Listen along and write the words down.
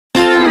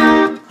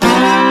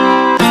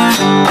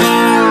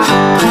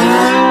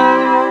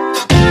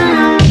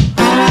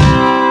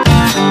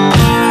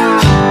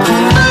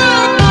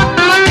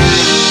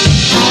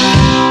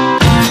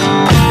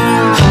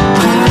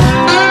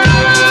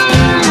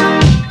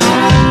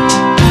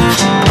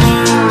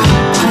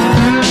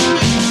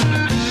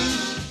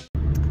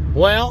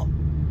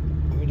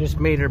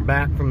made her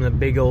back from the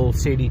big old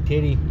city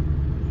titty.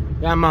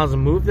 Yeah, I might as well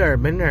move there.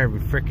 I've been there every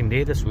freaking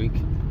day this week.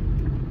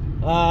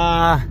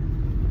 I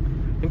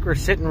think we're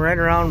sitting right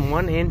around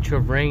 1 inch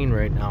of rain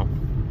right now.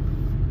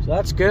 So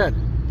that's good.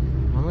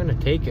 I'm gonna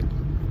take it.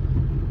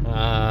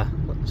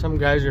 Some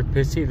guys are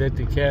pissy that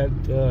they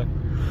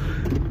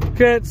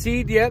can't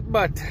seed yet,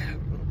 but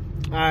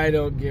I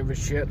don't give a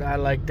shit. I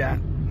like that.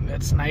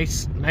 It's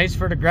nice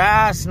for the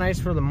grass, nice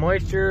for the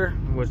moisture,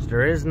 which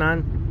there is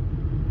none.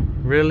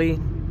 Really,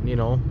 you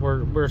know,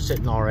 we're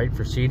sitting all right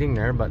for seeding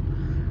there, but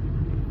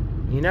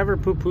you never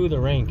poo-poo the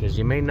rain because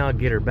you may not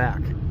get her back.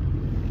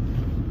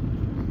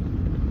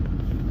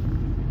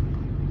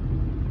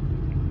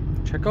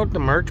 Check out the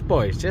merch,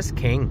 boys. Just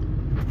king.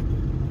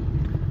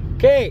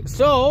 Okay,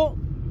 so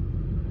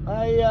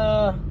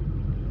I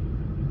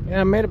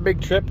made a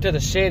big trip to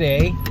the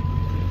city,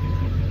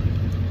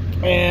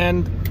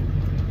 and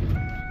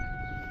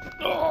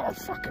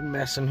fucking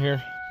mess in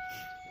here.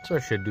 That's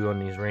what I should do on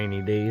these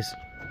rainy days,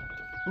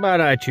 but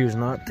I choose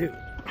not to.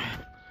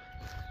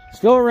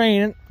 Still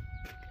raining.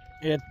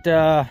 It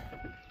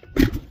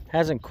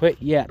hasn't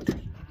quit yet,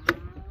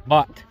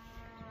 but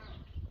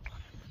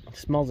it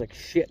smells like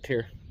shit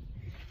here.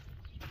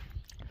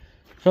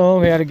 So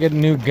we had to get a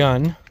new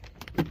gun,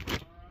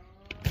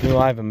 new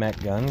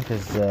Ivamet gun,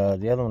 because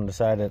the other one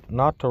decided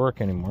not to work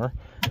anymore.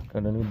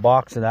 Got a new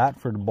box of that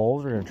for the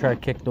bulls. We're gonna try to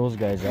kick those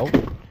guys out.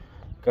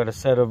 Got a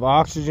set of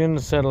oxygen,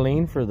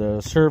 acetylene for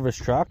the service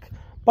truck,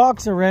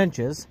 box of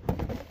wrenches.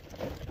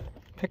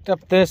 Picked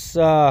up this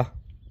thing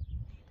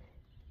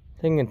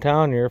in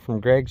town here from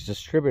Greg's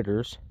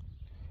Distributors.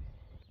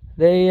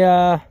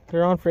 They're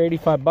on for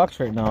 85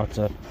 bucks right now. It's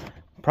a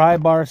pry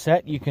bar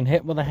set you can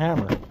hit with a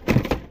hammer.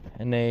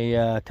 And they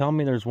tell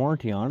me there's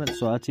warranty on it,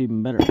 so that's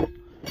even better.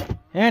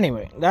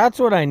 Anyway, that's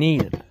what I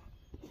needed.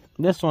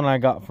 This one I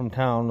got from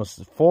town was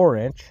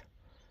 4-inch,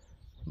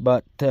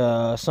 but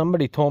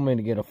somebody told me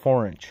to get a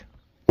 4-inch.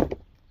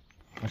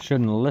 I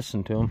shouldn't have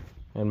listened to him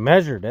and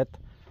measured it,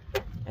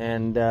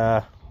 and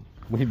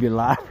we'd be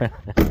laughing.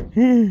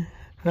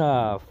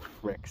 Oh,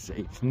 frick's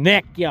sakes.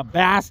 Nick, you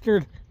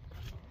bastard!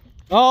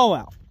 Oh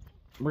well,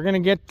 we're gonna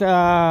get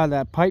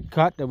that pipe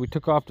cut that we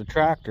took off the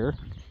tractor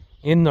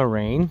in the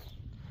rain.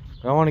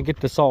 I want to get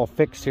this all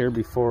fixed here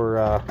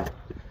before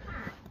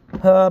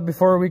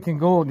we can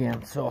go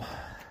again. So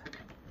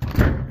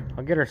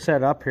I'll get her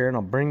set up here and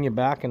I'll bring you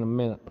back in a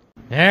minute.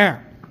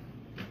 There.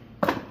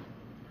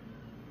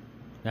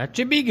 That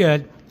should be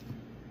good.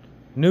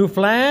 New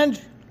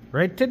flange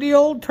right to the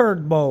old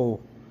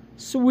turbo.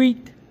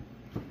 Sweet.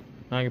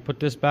 Now I can put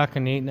this back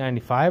in the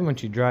 895 when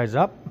she dries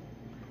up,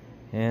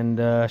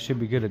 and should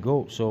be good to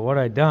go. So what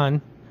I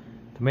done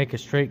to make a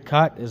straight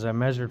cut is I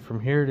measured from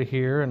here to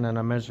here, and then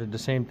I measured the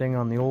same thing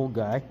on the old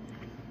guy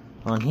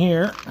on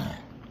here.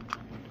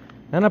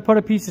 Then I put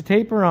a piece of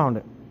tape around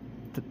it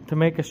to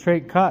make a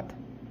straight cut.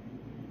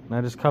 And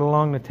I just cut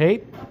along the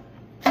tape.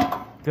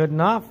 Good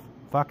enough.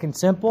 Fucking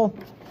simple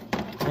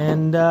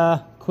and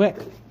quick.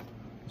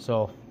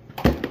 So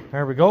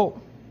there we go.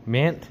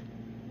 Mint.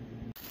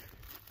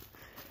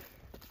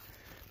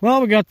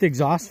 Well, we got the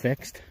exhaust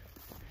fixed.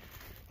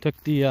 Took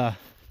the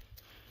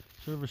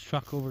service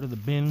truck over to the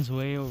bins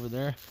way over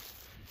there,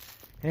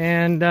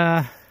 and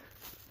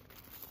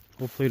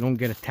hopefully don't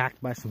get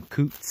attacked by some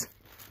coots.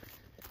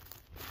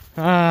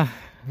 The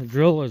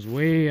drill is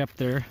way up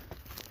there.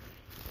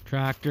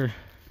 Tractor,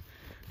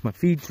 my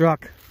feed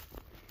truck.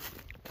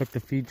 Took the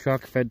feed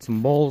truck, fed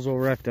some bulls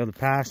over at the other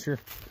pasture,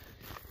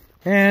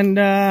 and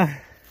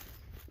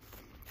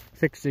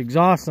fixed the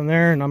exhaust on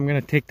there, and I'm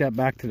gonna take that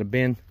back to the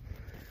bin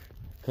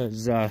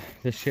because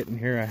this shit in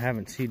here I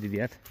haven't seeded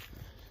yet.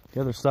 The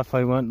other stuff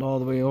I went all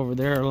the way over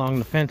there along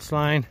the fence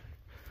line.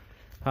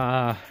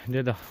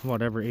 Did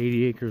whatever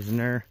 80 acres in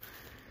there.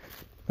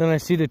 Then I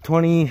seeded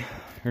 20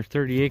 or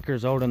 30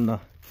 acres out in the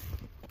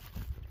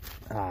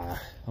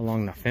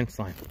along the fence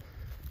line,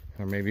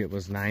 or maybe it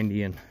was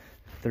 90 and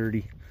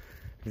 30.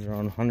 There's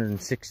around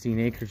 116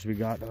 acres we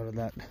got out of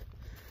that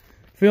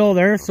fill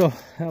there, so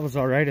that was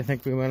all right. I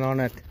think we went on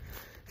at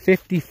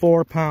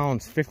 54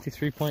 pounds,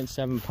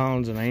 53.7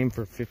 pounds, and I aim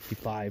for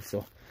 55,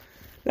 so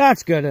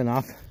that's good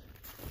enough.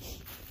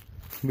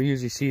 We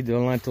usually seed the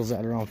lentils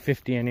at around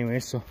 50 anyway,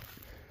 so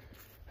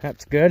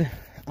that's good.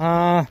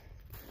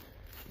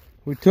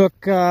 We took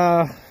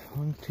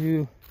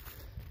two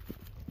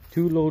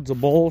loads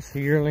of bulls,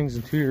 yearlings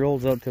and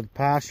 2-year-olds, out to the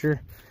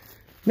pasture.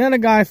 And then a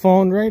guy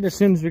phoned right as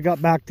soon as we got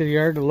back to the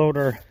yard to load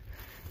our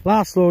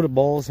last load of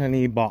bulls, and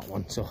he bought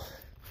one, so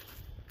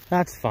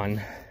that's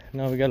fun.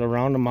 Now we got to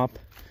round them up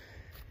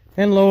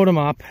and load them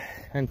up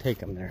and take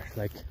them there.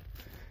 Like,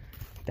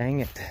 dang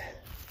it.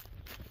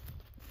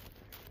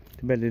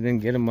 Too bad they didn't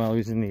get him while he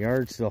was in the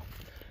yard still.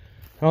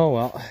 Oh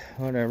well,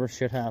 whatever,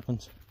 shit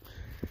happens.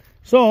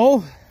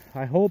 So,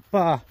 I hope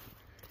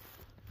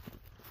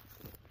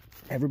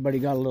everybody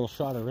got a little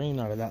shot of rain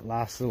out of that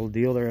last little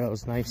deal there. That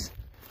was nice.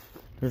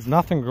 There's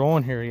nothing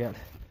growing here yet.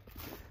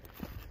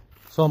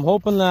 So I'm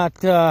hoping that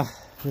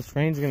this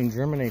rain's gonna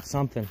germinate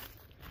something,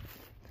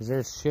 because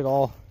there's shit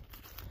all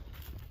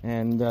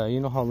And you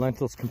know how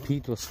lentils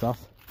compete with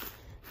stuff.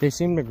 They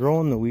seem to grow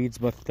in the weeds,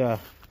 but the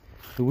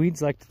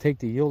weeds like to take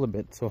the yield a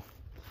bit, so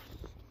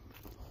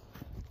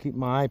keep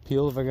my eye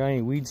peeled if I got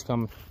any weeds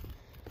coming.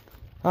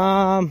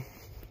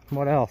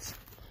 What else?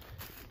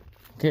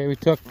 Okay, we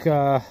took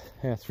 3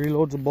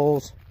 loads of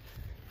bulls,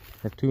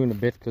 or 2 and a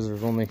bit, because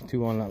there's only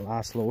 2 on that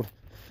last load.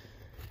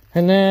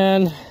 And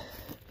then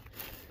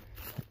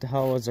what the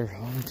hell was there?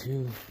 1,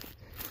 2,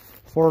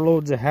 4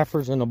 loads of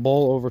heifers and a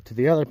bull over to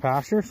the other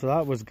pasture, so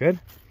that was good.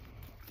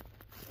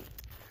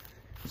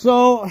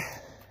 So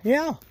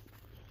yeah,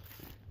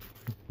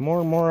 more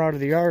and more out of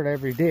the yard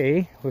every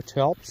day, which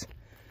helps.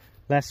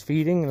 Less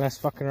feeding and less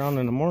fucking around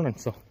in the morning,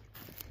 so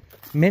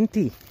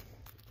minty.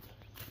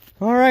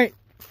 All right,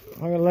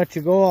 I'm gonna let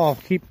you go. I'll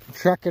keep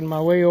trekking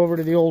my way over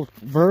to the old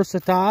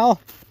Versatile.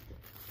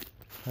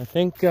 I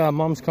think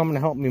Mom's coming to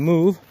help me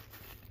move,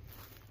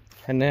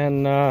 and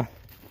then I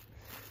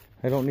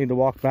don't need to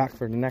walk back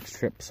for the next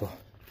trip. So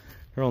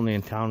they're only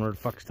in town. Where the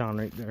fuck's town?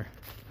 Right there.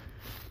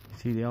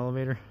 See the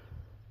elevator?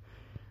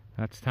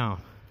 That's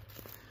town.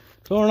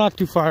 So we're not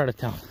too far out of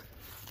town.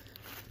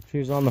 She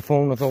was on the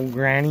phone with old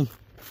Granny,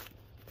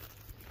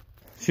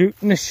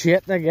 shooting the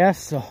shit, I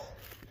guess. So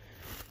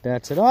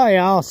that's it. Oh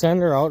yeah, I'll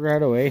send her out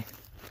right away.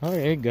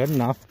 Okay, good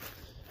enough.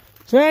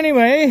 So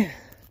anyway,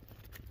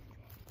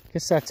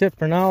 guess that's it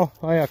for now.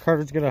 Oh yeah,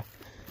 Carter's gonna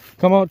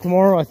come out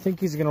tomorrow. I think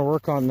he's gonna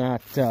work on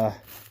that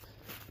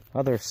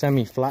other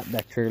semi-flat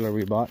deck trailer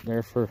we bought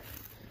there for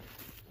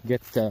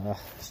get some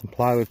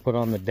plywood put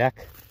on the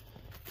deck.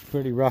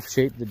 Pretty rough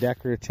shape, the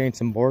deck. We're gonna change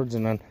some boards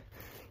and then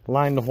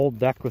line the whole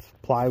deck with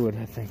plywood,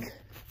 I think. And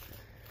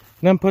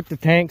then put the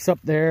tanks up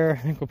there.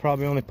 I think we'll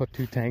probably only put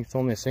 2 tanks. It's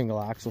only a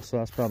single axle, so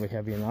that's probably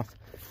heavy enough.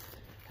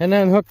 And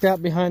then hook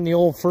that behind the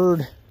old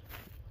Ford.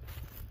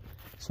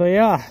 So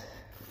yeah,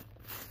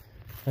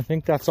 I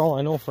think that's all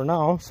I know for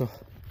now. So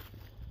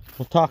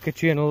we'll talk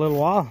at you in a little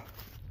while.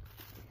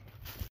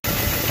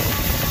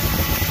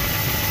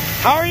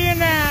 How are you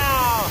now?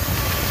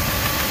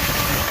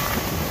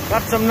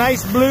 Got some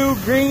nice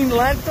blue-green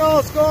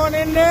lentils going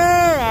in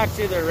there.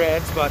 Actually, they're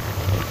reds, but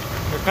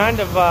they're kind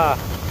of a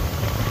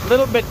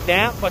little bit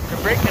damp, but they're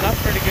breaking up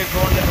pretty good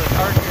going into the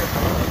cart here.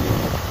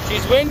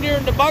 She's windier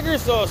in the bugger,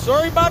 so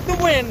sorry about the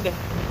wind.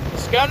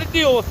 Just got to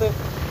deal with it.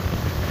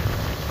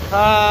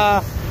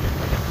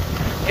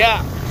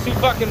 Yeah, too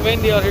fucking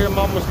windy out here. I'm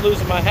almost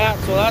losing my hat,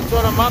 so that's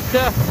what I'm up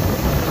to.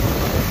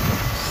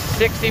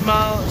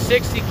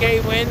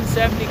 60k wind,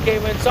 70k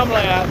wind, something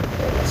like that.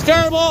 It's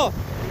terrible.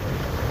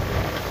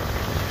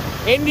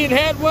 Indian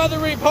Head weather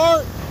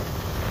report.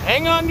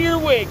 Hang on to your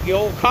wig, you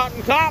old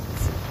cotton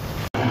tops.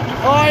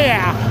 Oh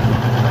yeah.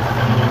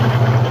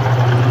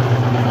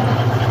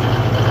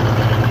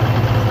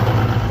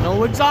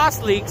 No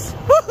exhaust leaks.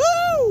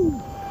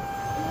 Woohoo!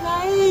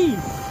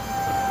 Nice.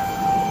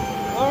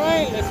 All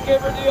right, let's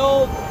give her the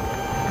old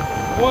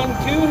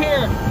 1-2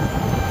 here.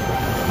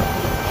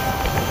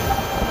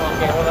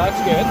 Okay, well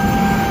that's good.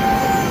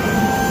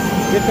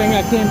 Good thing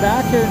I came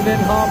back here and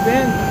didn't hop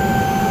in.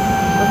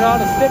 Forgot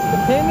to stick the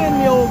pin in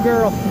the old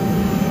girl.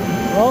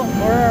 Oh,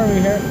 where are we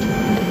here?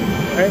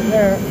 Right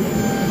there.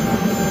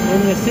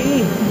 Can you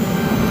see?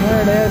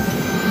 There it is.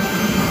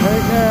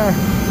 Right there.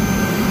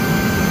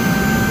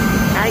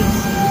 Nice.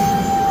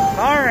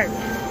 Alright.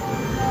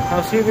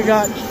 I'll see if we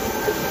got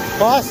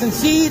Boston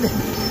seed.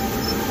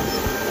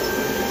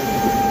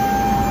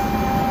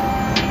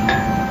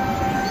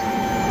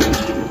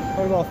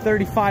 Put about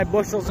 35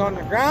 bushels on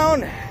the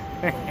ground.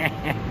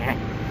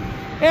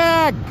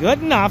 Yeah,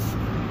 good enough.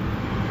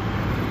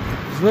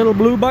 Little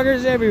blue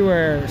buggers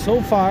everywhere. So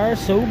far,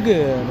 so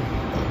good.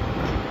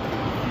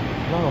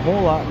 Not a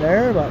whole lot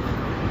there, but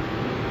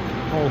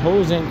old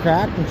hose ain't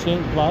cracked and she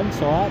ain't plugged,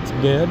 so that's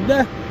good.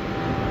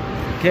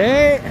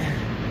 Okay.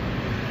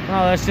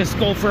 Well, let's just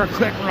go for a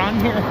quick run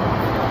here.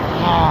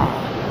 Oh,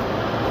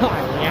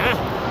 yeah.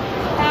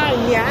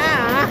 Oh,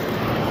 yeah.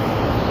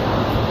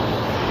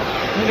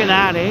 Look at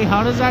that, eh?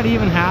 How does that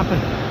even happen?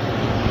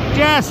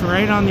 Just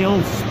right on the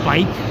old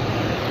spike.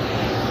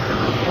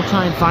 We'll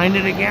try and find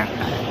it again.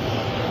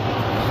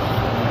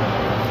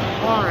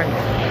 Alright,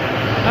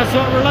 that's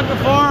what we're looking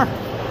for,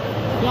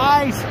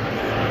 guys.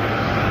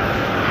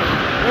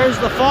 There's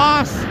the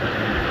foss.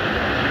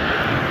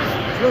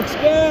 Looks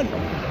good.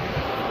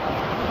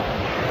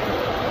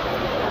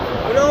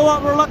 You know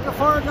what we're looking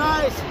for,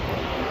 guys?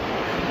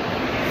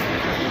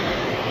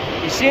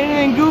 You see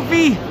anything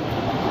goofy?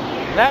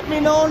 Let me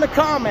know in the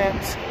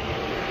comments.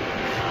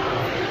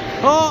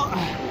 Oh,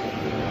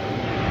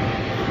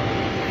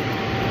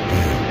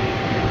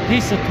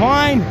 piece of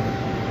twine.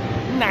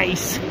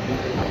 Nice.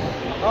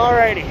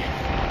 Alrighty,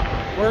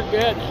 we're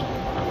good.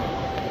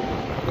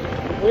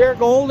 We're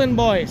golden,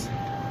 boys.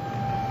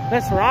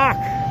 Let's rock.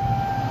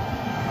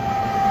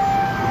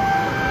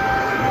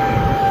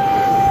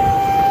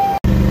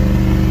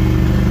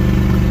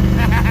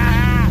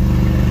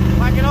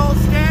 Like an old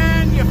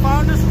stand, you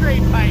found the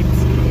straight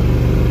pipes.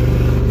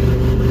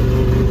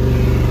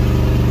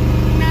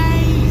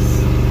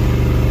 Nice.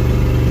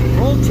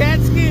 Old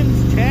Chad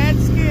skins, Chad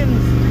skins.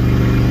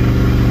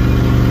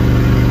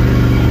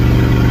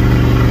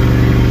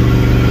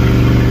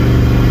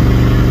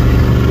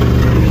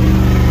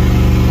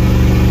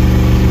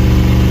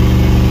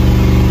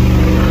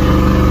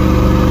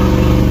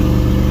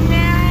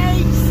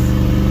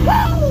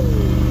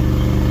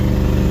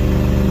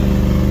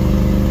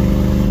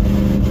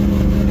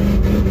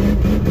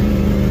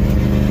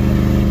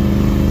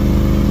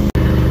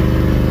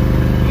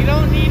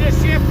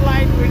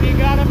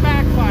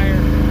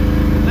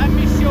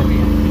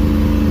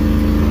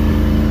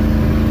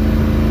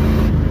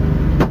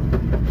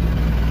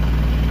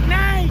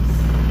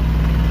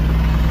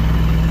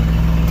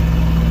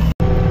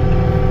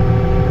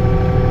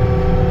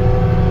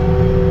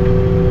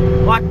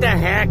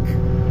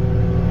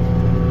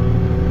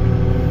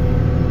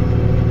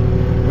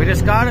 We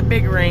just got a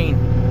big rain.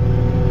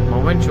 My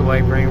windshield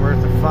wiper ain't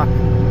worth a fuck. I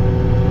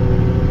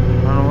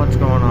don't know what's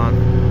going on.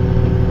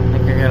 I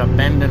think I gotta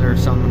bend it or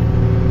something.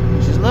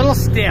 She's a little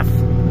stiff.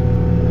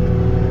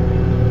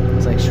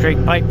 It's like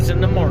straight pipes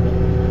in the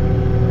morning.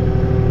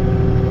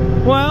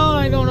 Well,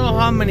 I don't know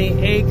how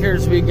many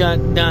acres we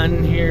got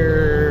done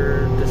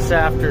here this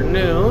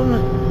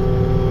afternoon.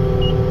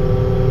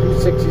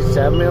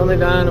 267. We only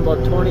done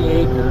about 20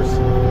 acres.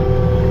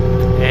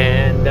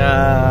 And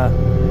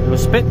it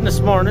was spitting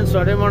this morning, so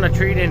I didn't want to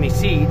treat any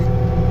seed.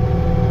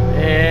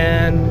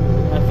 And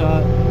I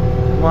thought,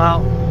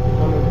 well,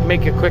 I'll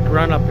make a quick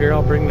run up here.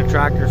 I'll bring the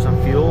tractor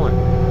some fuel.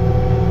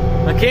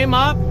 And I came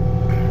up,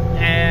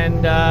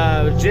 and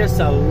it was just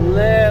a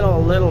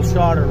little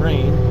shot of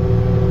rain.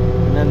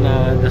 And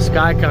then the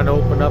sky kind of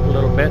opened up a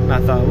little bit, and I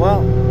thought,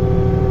 well,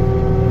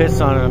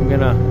 piss on it. I'm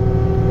gonna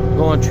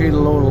go and treat a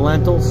load of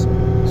lentils.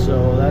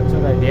 So that's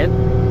what I did.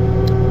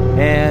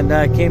 And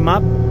I came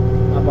up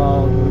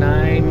about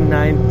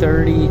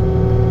 9:30.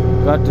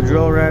 Got the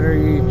drill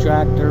ready,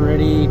 tractor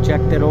ready,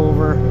 checked it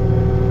over,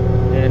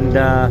 and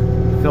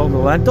filled the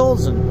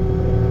lentils,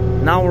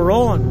 and now we're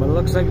rolling. But it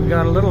looks like we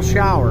got a little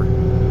shower.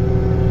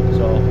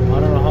 So I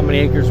don't know how many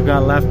acres we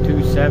got left.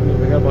 270.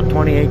 We got about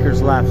 20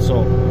 acres left.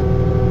 So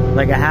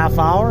like a half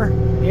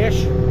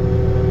hour-ish,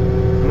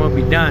 and we'll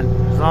be done.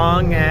 As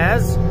long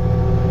as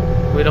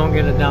we don't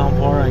get a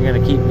downpour. I gotta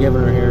keep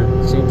giving her here.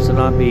 It seems to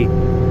not be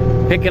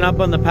picking up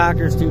on the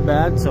packers too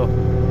bad, so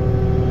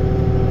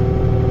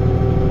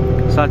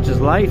such is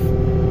life.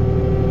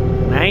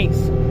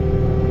 Nice.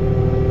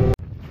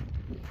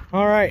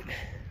 Alright.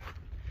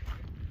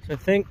 So I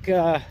think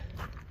we're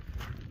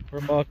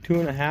about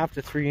 2.5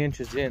 to 3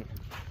 inches in.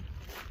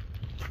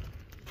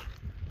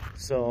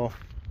 So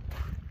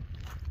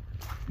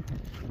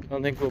I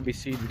don't think we'll be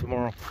seeding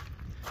tomorrow.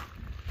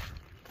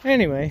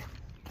 Anyway,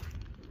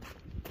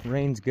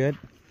 rain's good.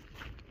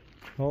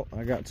 Oh,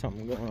 I got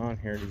something going on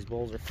here. These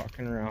bulls are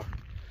fucking around.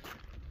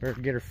 Better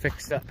get her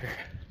fixed up here.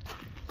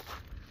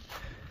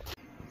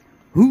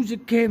 Who's a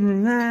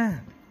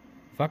cameraman?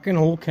 Fucking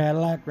old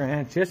Cadillac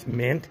Ranch, just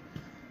mint.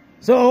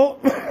 So,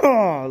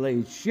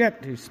 holy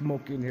shit, there's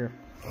smoke in here.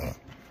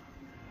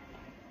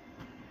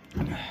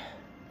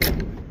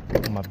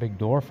 Open my big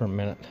door for a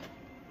minute.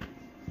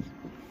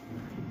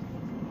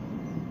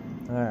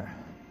 There.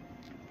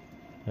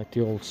 Let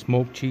the old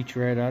smoke cheech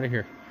right out of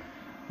here.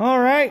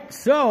 Alright,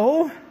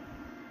 so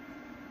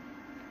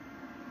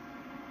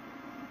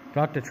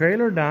got the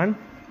trailer done.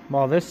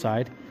 Well, this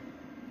side.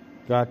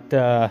 Got,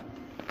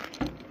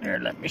 here,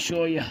 let me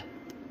show you.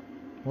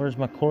 Where's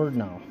my cord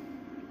now?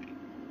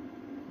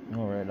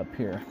 Oh, right up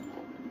here.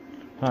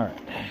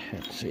 Alright,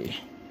 let's see.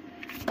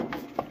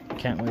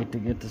 Can't wait to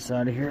get this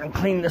out of here and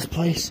clean this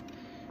place.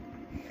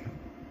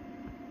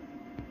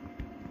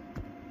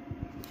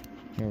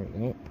 Here we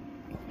go.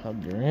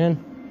 Plug her in.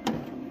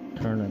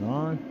 Turn it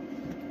on.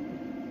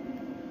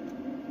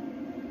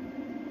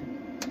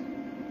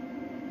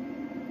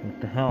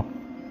 What the hell?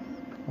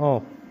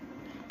 Oh,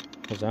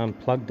 because I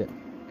unplugged it.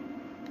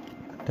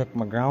 Took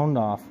my ground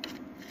off.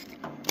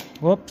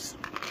 Whoops.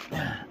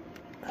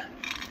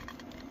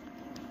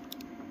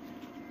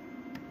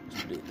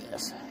 Let's do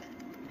this.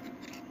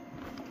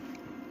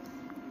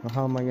 Well,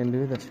 how am I going to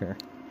do this here?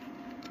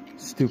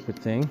 Stupid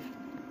thing.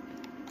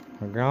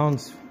 My ground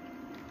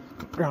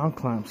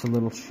clamp's a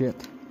little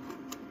shit.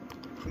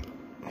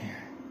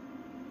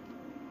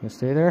 You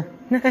stay there?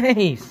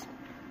 Nice!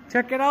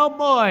 Check it out,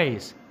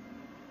 boys!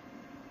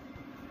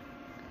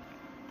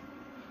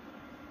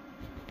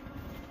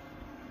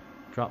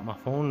 Drop my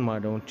phone, why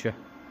don't you?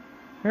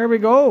 There we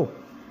go!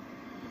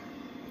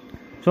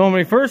 So when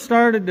we first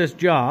started this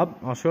job,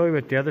 I'll show you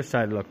what the other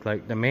side looked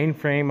like. The main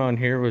frame on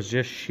here was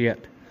just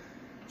shit.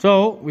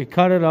 So we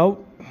cut it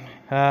out.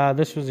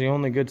 This was the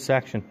only good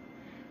section.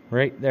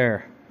 Right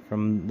there.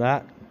 From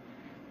that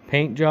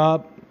paint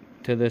job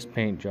to this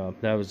paint job.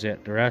 That was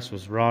it. The rest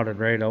was rotted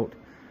right out.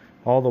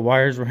 All the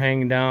wires were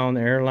hanging down.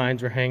 The air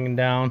lines were hanging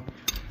down.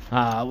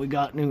 We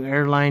got new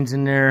air lines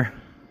in there.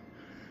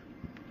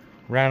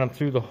 Ran them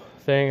through the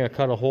thing. I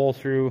cut a hole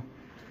through.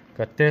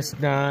 Got this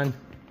done.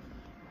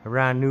 I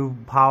ran new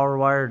power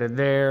wire to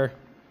there.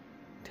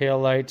 Tail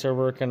lights are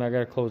working. I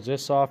gotta close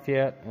this off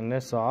yet and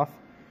this off.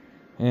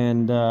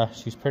 And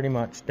she's pretty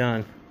much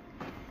done.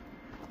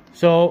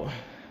 So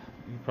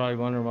you probably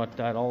wonder what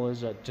that all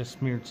is. I just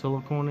smeared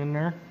silicone in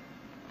there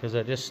because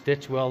I just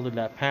stitch welded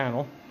that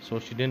panel so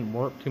she didn't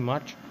warp too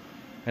much,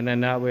 and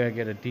then that way I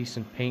get a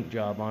decent paint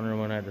job on her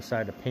when I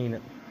decide to paint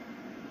it.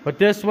 But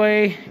this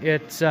way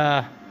it's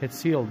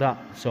sealed up.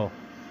 So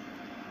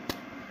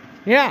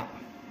yeah.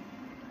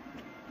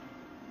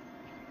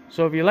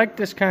 So if you like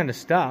this kind of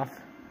stuff,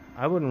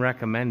 I wouldn't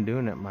recommend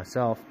doing it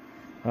myself.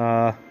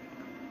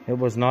 It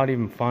was not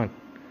even fun.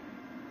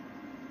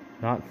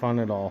 Not fun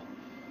at all.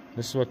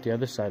 This is what the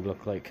other side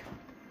looked like.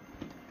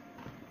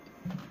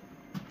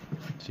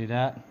 See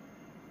that?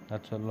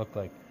 That's what it looked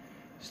like.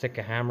 Stick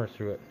a hammer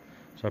through it.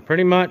 So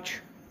pretty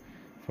much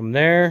from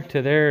there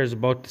to there is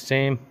about the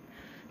same.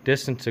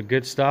 distance of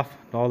good stuff,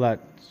 all that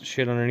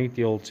shit underneath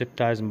the old zip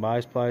ties and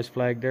bias plies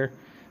flag there,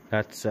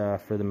 that's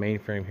for the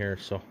mainframe here.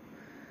 So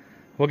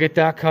we'll get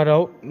that cut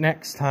out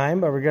next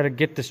time, but we got to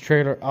get this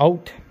trailer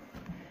out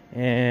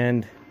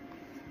and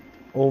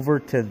over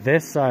to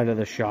this side of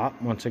the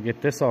shop once I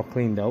get this all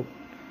cleaned out,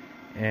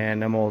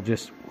 and then we'll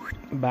just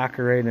back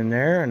her right in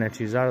there, and then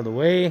she's out of the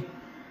way.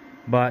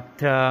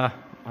 But I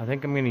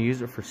think I'm going to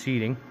use it for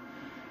seeding,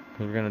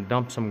 because we're going to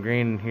dump some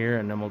grain in here,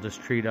 and then we'll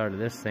just treat out of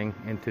this thing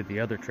into the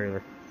other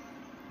trailer,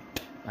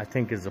 I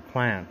think is the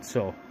plan.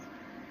 So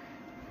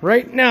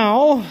right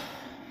now,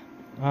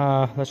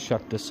 let's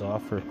shut this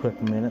off for a quick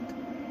minute.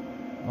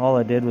 All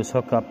I did was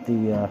hook up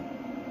the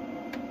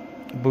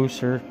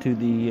booster to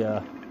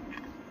the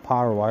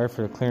power wire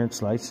for the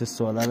clearance lights, just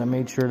so that I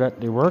made sure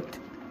that they worked.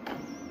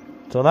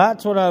 So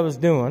that's what I was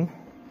doing.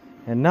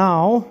 And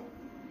now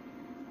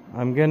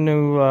I'm going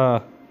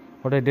to,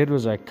 what I did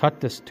was I cut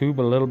this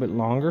tube a little bit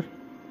longer,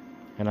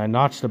 and I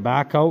notched the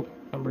back out,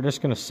 and we're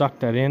just going to suck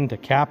that in to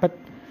cap it.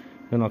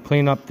 Then I'll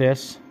clean up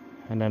this,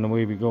 and then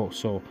away we go.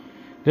 So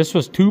this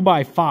was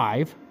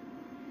 2x5,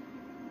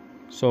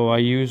 so I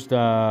used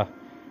a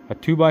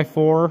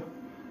 2x4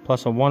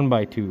 plus a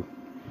 1x2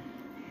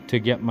 to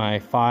get my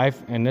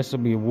 5, and this will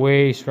be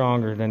way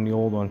stronger than the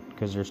old one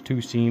because there's 2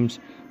 seams,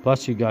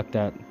 plus you got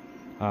that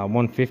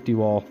 150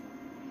 wall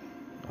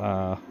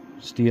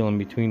steel in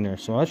between there,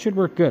 so that should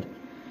work good.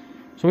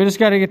 So we just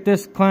got to get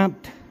this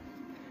clamped,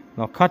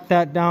 and I'll cut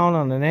that down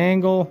on an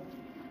angle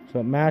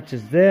so it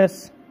matches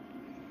this,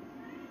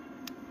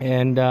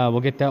 and we'll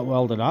get that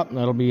welded up, and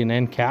that'll be an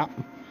end cap.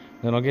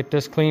 Then I'll get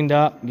this cleaned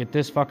up, get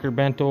this fucker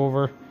bent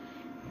over,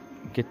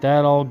 get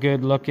that all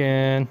good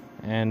looking,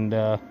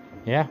 and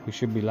yeah, we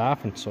should be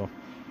laughing. So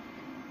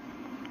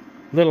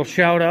little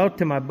shout out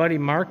to my buddy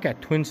Mark at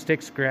Twin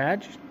Sticks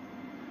Garage.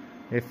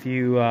 If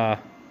you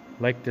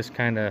like this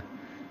kind of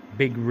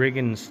big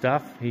rigging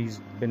stuff,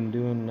 he's been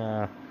doing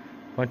a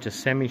bunch of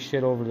semi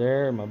shit over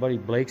there. My buddy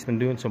Blake's been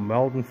doing some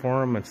welding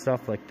for him and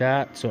stuff like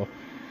that, so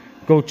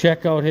go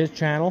check out his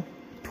channel,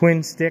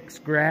 Twin Sticks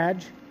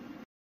Garage.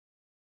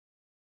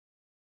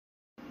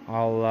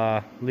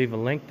 I'll leave a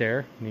link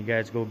there, and you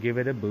guys go give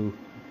it a boo.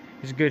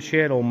 He's good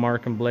shit, old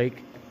Mark and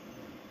Blake.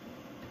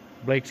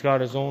 Blake's got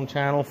his own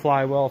channel,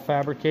 Flywell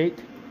Fabricate.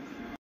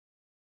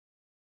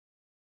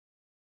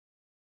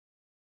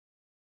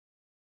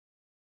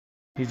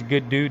 He's a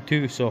good dude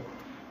too, so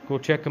go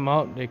check him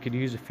out. They could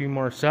use a few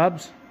more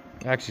subs.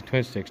 Actually,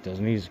 Twin Sticks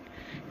doesn't.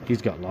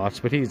 He's got lots,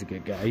 but he's a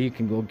good guy. You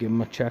can go give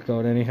him a check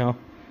out anyhow.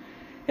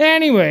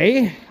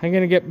 Anyway, I'm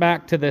gonna get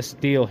back to this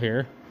deal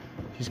here.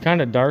 She's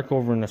kind of dark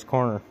over in this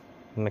corner,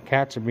 and the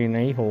cats are being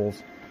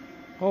a-holes.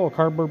 Oh, a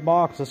cardboard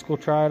box. Let's go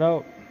try it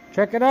out.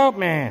 Check it out,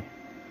 man.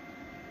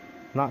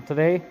 Not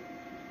today?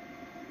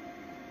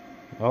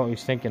 Oh,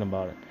 he's thinking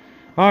about it.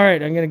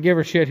 Alright, I'm going to give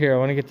her shit here. I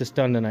want to get this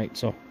done tonight,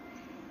 so.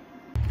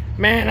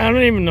 Man, I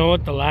don't even know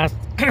what the last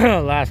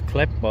last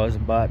clip was,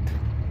 but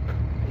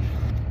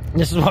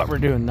this is what we're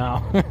doing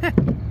now.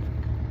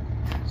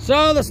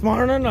 So, this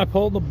morning I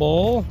pulled the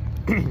bowl,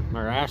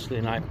 or Ashley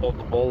and I pulled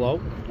the bowl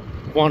out.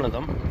 One of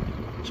them.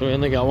 So we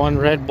only got one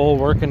red bowl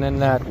working in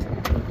that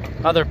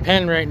other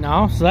pen right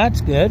now, so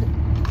that's good.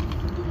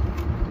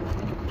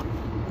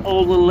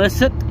 Old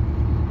illicit.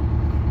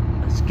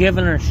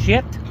 Giving her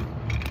shit.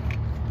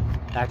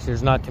 Actually,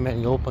 there's not too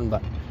many open,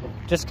 but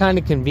just kind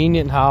of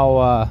convenient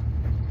how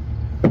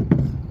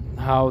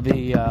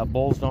the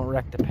bowls don't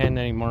wreck the pen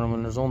anymore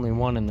when there's only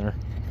one in there.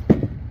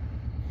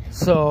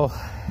 So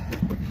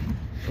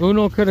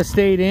Uno could have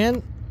stayed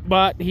in,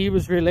 but he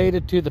was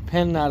related to the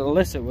pen that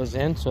illicit was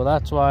in, so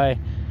that's why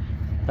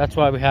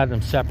we had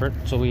them separate.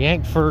 So we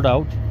yanked Ferd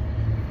out,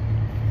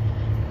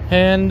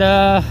 and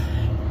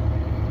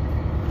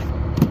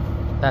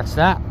that's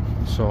that.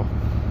 So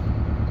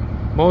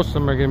most of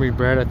them are going to be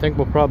bred. I think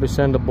we'll probably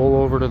send a bull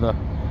over to the,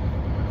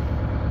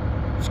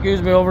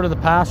 over to the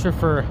pasture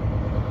for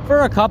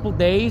a couple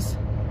days,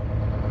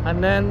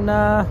 and then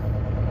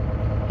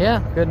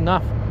yeah, good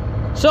enough.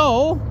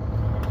 So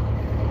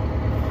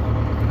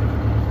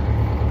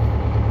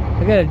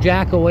I got to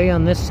jack away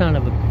on this son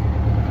of a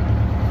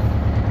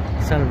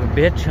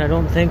bitch. I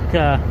don't think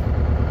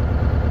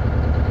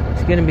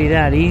it's going to be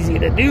that easy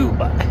to do,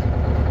 but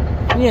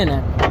you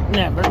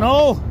never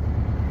know.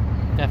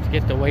 Have to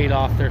get the weight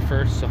off there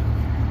first. So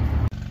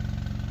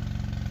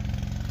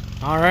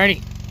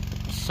alrighty,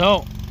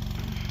 so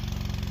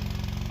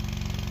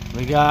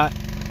we got,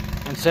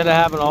 instead of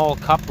having all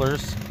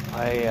couplers,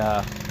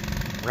 I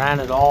ran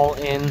it all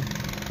in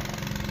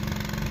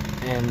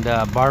and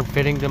barb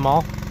fitting them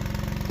all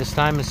this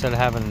time, instead of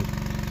having,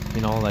 you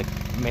know, like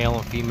male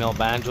and female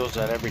banjos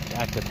at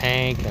the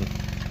tank, and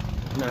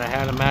then I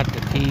had them at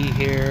the tee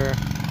here,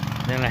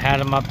 then I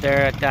had them up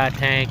there at that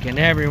tank, and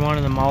every one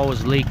of them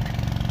always leaked.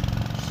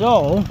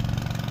 So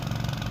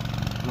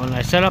when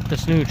I set up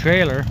this new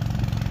trailer,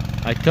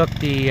 I took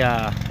the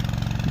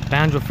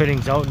banjo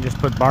fittings out and just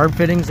put barb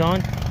fittings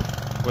on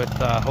with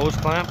hose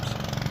clamps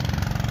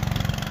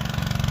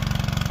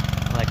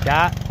like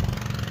that.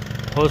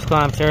 Hose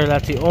clamps there.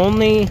 That's the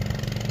only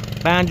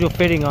banjo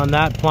fitting on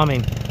that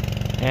plumbing,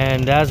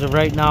 and as of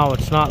right now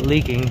it's not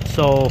leaking.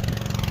 So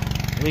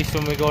at least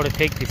when we go to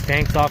take these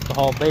tanks off to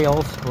haul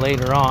bales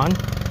later on,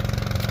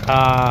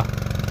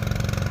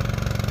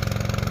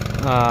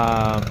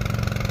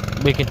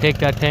 we can take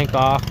that tank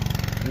off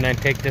and then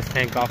take this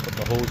tank off with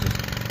the hoses.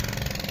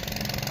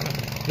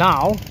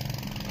 Now,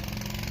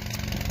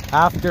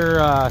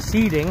 after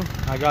seeding,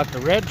 I got the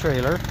red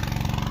trailer,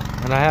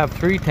 and I have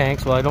 3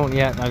 tanks. Well, I don't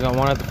yet. I got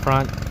one at the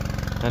front,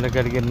 and I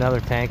got to get another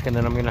tank, and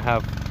then I'm going to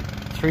have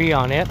 3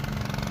 on it,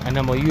 and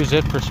then we'll use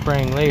it for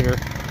spraying later.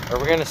 Or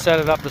we're going to set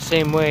it up the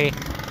same way,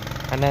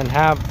 and then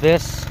have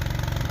this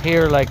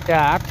here like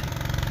that,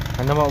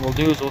 and then what we'll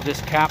do is we'll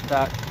just cap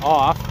that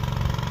off,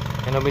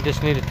 and then we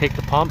just need to take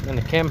the pump and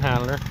the chem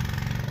handler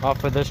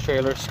off of this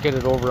trailer, skid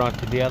it over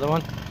onto the other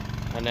one,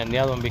 and then the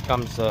other one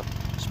becomes the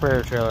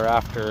sprayer trailer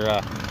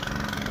after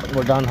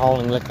we're done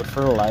hauling liquid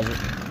fertilizer.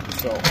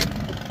 So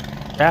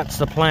that's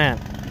the plan.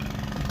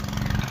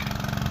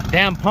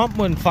 Damn pump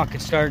wouldn't fucking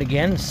start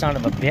again, son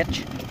of a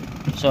bitch.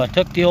 So I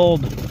took the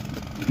old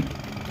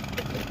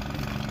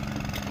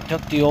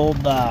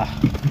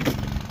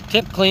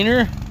tip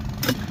cleaner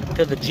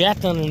to the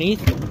jet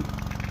underneath,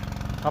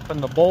 up in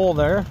the bowl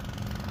there,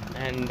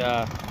 and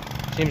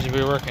seems to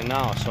be working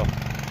now. So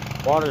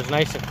water's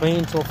nice and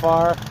clean so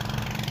far.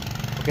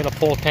 We'll get a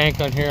full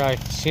tank on here.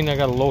 I've seen I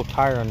got a low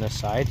tire on this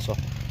side, so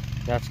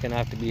that's gonna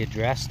have to be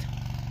addressed.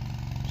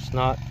 It's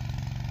not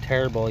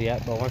terrible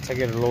yet, but once I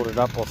get it loaded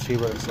up, we'll see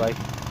what it's like.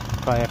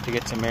 Probably have to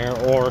get some air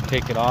or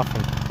take it off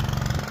and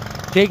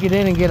take it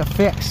in and get it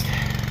fixed.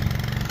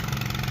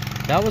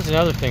 That was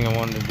another thing I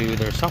wanted to do.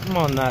 There's something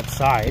on that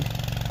side.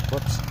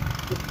 Whoops.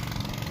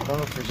 I don't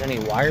know if there's any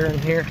wire in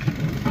here.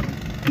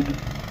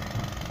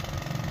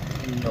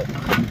 Nope.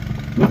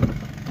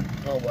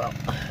 Oh well,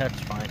 that's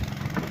fine.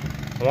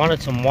 I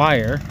wanted some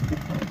wire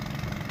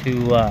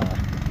to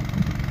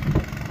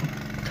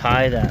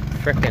tie that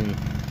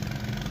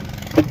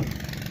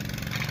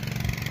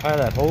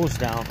hose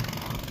down.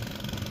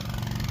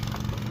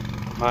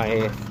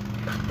 My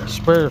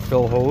sprayer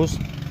fill hose.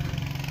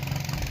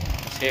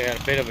 See, I got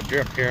a bit of a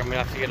drip here. I'm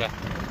gonna have to get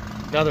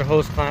another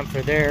hose clamp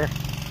for there.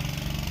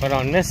 But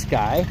on this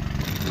guy,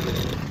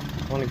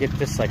 I want to get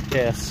this like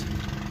this.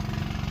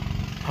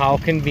 How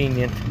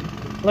convenient.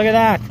 Look at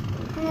that.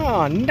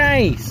 Oh,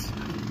 nice.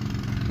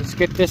 Let's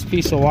get this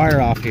piece of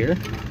wire off here,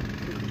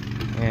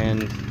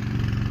 and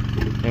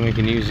then we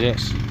can use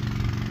this.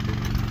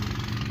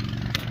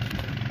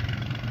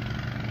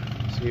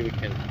 See if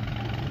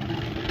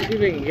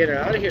we can get her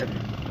out of here.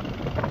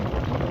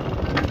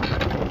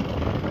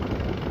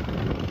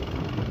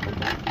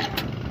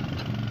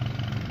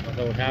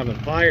 Without having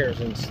fires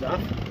and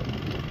stuff.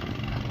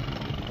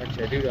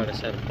 Actually, I do got a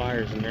set of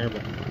fires in there,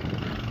 but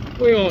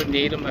we won't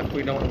need them if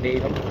we don't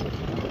need them.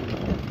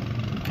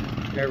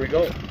 There we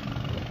go.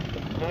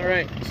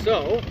 Alright,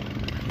 so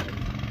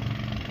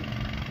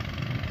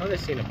I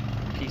just seen a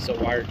piece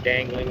of wire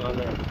dangling on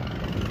there.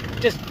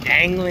 Just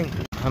dangling.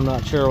 I'm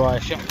not sure why I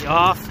shut you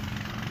off.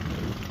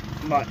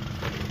 But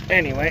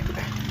anyway,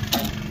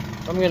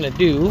 what I'm gonna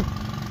do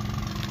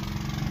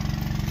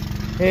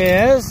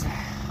is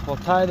we'll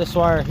tie this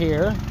wire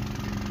here.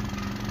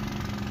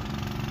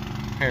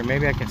 Here,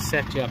 maybe I can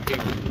set you up here.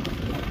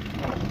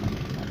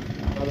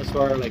 Tie this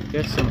wire like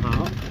this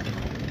somehow.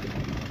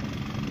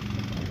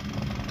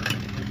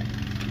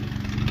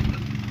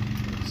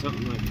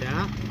 Something like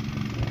that.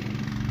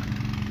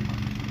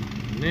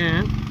 And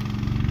then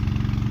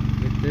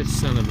get this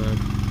son of a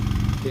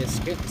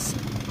biscuits.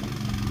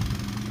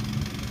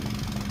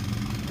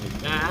 Like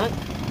that.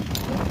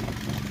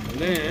 And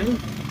then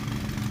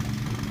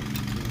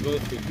go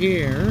through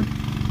here.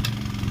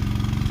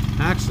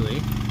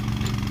 Actually,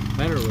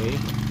 better way.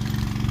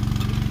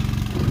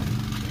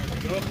 There we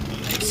go.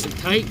 Nice and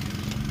tight.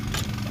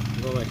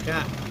 Go like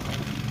that.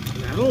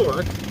 And that'll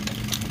work.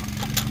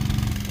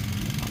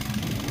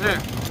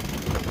 There.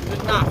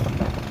 Good enough.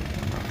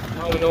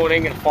 Now we know it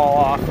ain't gonna fall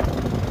off.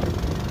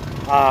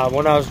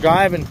 When I was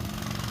driving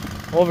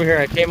over here,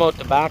 I came out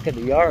the back of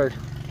the yard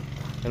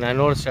and I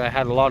noticed that I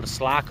had a lot of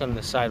slack on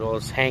the side while it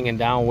was hanging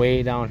down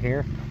way down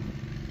here.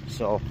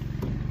 So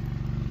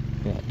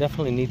yeah,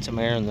 definitely need some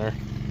air in there.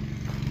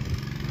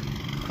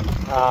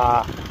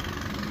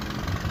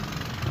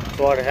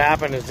 So what had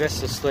happened is this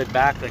just slid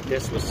back like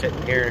this, was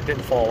sitting here. It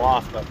didn't fall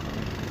off, but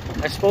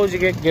I suppose you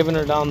get giving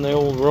her down the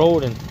old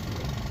road and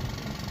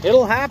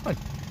it'll happen.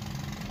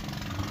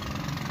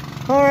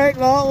 Alright,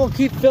 well, we'll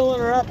keep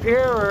filling her up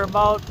here. We're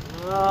about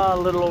a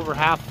little over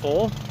half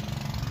full.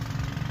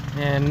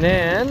 And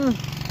then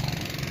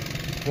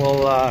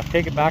we'll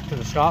take it back to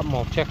the shop and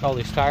we'll check all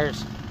these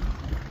tires.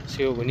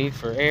 See what we need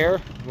for air,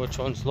 which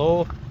one's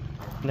low.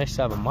 Nice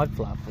to have a mud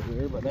flap for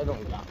here, but I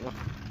don't got one.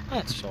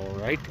 That's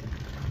alright.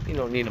 You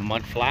don't need a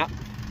mud flap.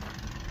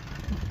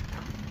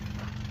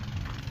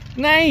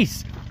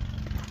 Nice!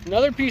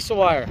 Another piece of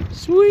wire.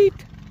 Sweet!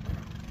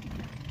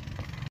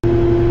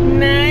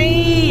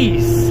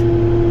 Nice!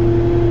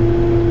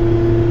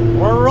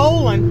 We're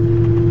rolling.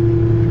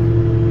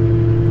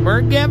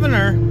 We're giving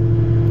her.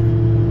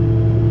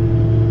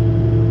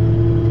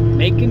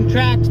 Making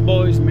tracks,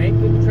 boys,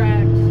 making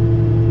tracks.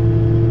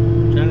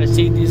 Trying to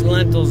seed these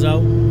lentils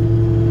out.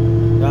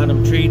 Got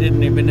them treated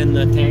and they've been in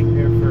the tank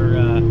there for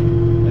a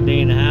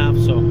day and a half,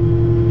 so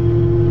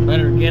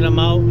better get them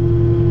out.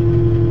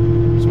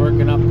 It's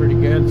working up pretty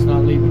good. It's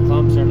not leaving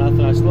clumps or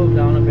nothing. I slowed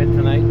down a bit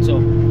tonight,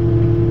 so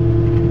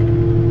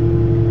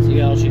see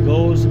how she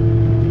goes. I'm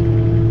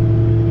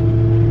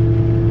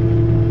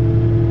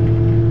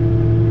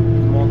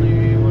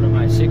only, what am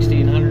I,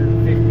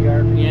 1650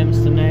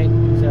 RPMs tonight,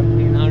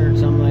 1700,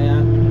 something like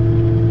that.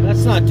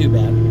 That's not too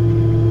bad.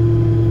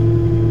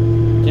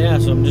 Yeah,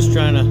 so I'm just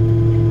trying to,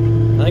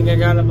 I think I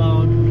got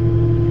about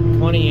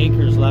 20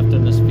 acres left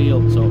in this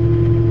field, so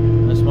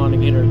I just want to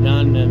get her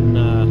done, and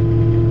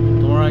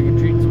tomorrow I can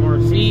treat some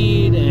more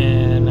seed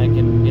and I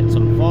can get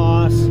some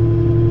foss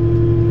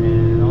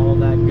and all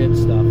that good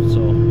stuff.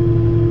 So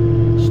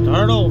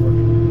start over.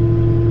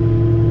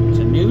 It's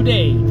a new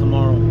day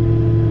tomorrow.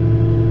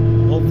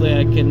 Hopefully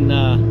I can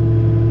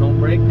no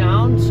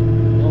breakdowns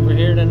over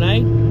here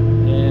tonight,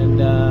 and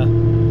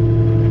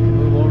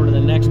move over to the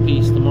next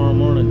piece tomorrow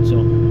morning, so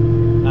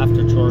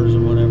after chores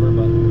and whatever.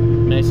 But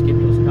nice to get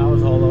those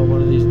cows hauled out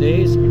one of these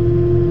days.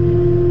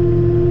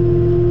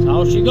 That's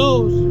how she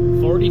goes.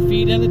 40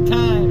 feet at a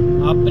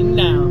time, up and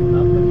down,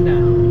 up and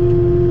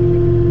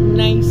down.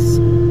 Nice.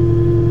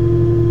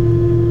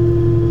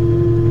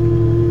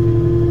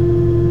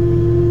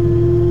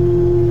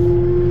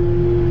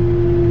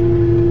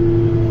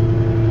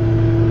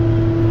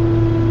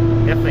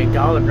 Definitely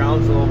tell the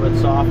ground's a little bit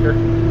softer.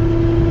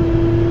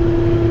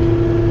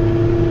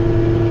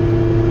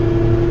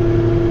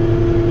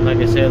 Like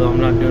I said, though,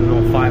 I'm not doing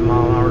no 5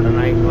 mile an hour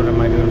tonight. What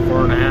am I doing?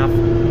 4.5?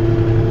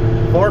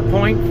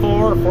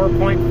 4.4,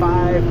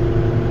 4.5.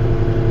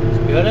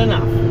 Good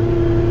enough.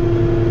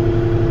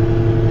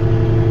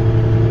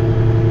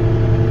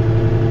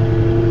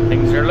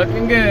 Things are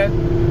looking good.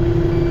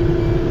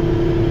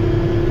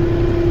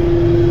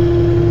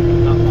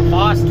 Got my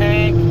foss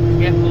tank, it's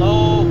getting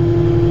low.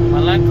 My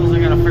lentils, I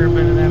got a fair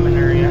bit of them in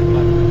there yet,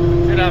 but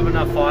should have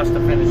enough foss to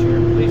finish here.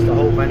 At least I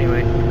hope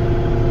anyway.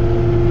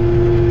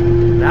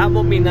 That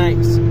will be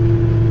nice.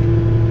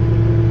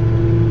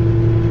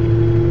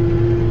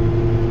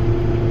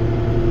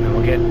 And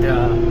we'll get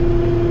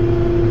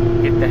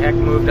the heck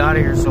moved out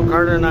of here. So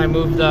Carter and I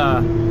moved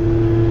the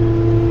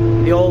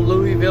old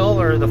Louisville,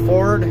 or the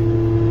Ford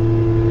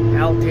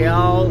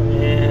LTL,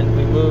 and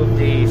we moved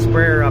the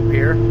sprayer up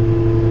here.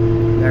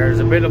 There's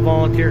a bit of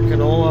volunteer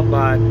canola,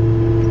 but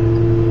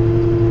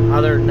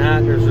other than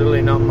that, there's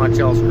really not much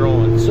else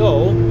growing.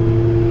 So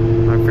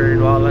I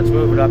figured, well, let's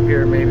move it up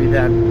here. Maybe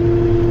that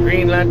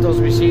green lentils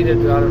we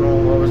seeded, I don't know,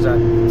 what was that,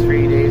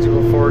 3 days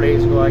ago, 4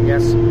 days ago, I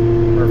guess,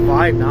 or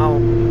 5 now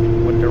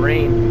with the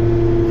rain.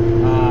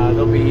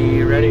 They'll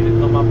be ready to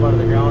come up out of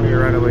the ground here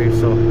right away,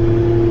 so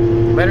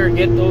better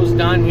get those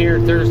done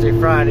here Thursday,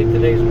 Friday.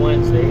 Today's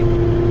Wednesday.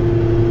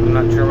 I'm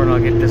not sure when I'll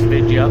get this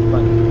video up,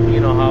 but you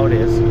know how it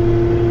is.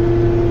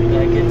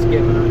 That gets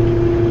given up.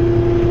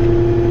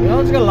 You know,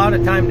 it's got a lot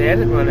of time to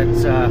edit when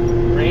it's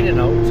raining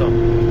out, so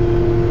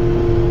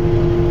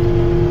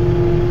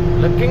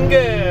looking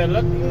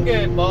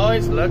good,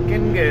 boys,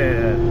 looking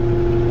good.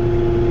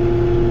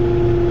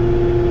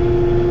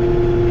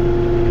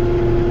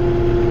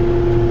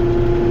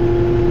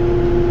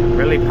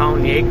 Really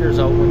pound the acres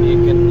out when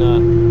you can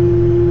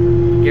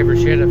give her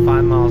shit at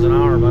 5 miles an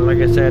hour. But like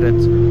I said,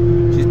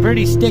 she's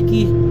pretty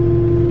sticky.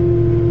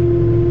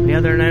 The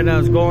other night I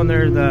was going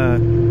there, the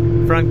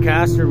front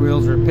caster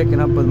wheels are picking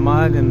up with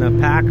mud, and the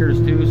packers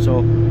too,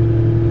 so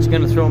it's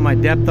gonna throw my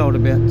depth out a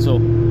bit. So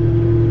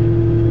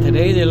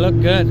today they look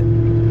good,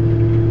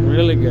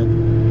 really good.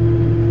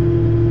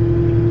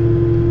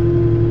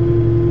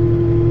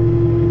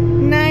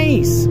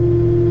 Nice.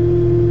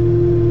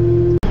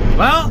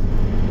 Well,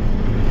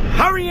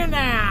 how are you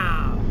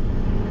now?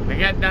 We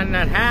got done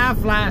that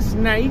half last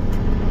night.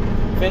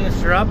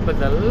 Finished her up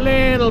with a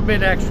little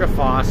bit extra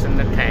foss in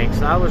the tank,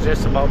 so that was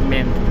just about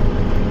mint.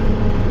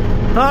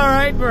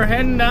 Alright, we're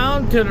heading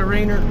down to the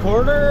Raynard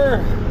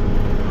quarter.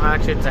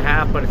 Actually, it's a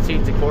half, but it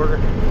seeds a quarter.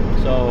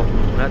 So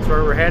that's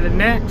where we're headed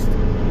next.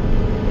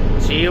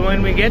 See you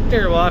when we get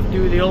there. We'll have to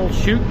do the old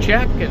shoot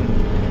check and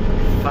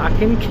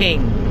fucking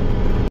king.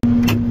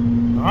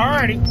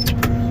 Alrighty.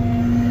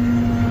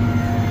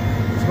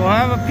 Let's go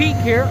have a peek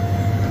here.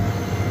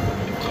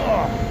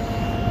 Oh.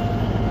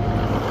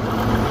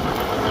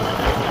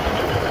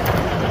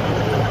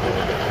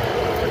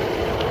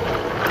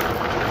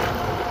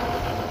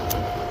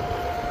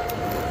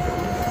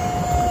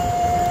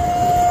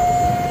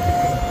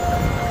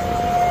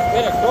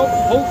 Get a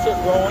bullshit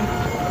going.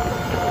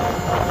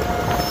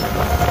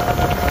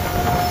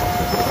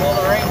 Go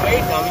the right way,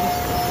 dummies.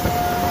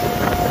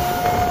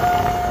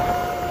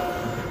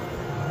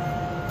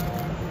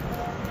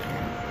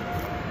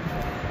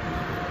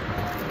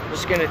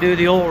 Just gonna do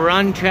the old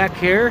run check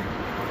here.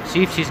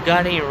 See if she's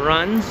got any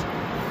runs.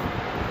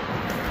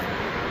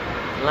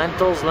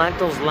 Lentils,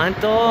 lentils,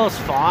 lentils.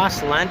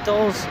 Foss,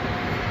 lentils.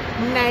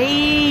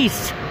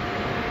 Nice!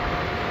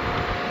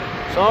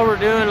 So all we're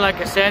doing, like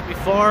I said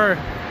before,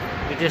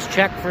 We just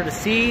check for the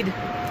seed.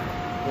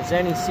 If there's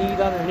any seed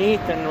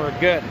underneath, then we're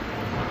good.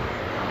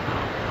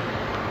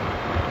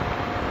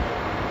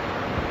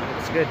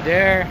 It's good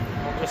there.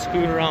 I'll just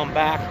scoot around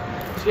back.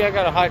 See, I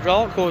got a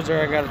hydraulic hose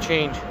there I gotta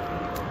change.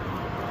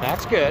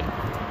 That's good.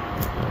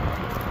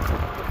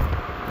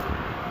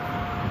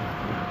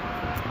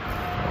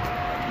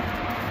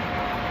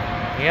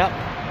 Yep.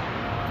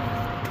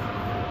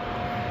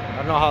 I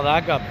don't know how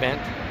that got bent.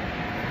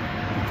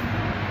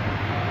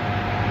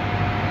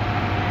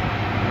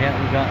 Yeah,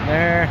 we got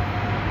there.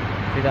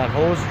 See that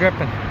hose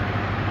dripping?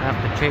 I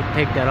have to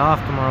take that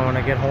off tomorrow when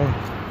I get home.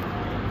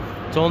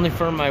 It's only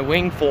for my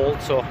wing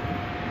fold, so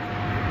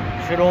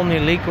should only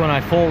leak when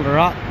I fold her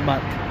up,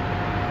 but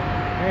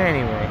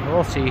anyway,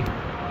 we'll see.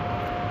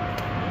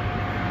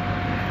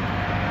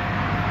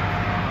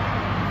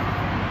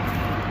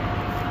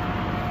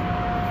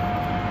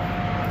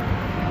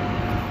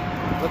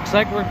 Looks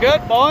like we're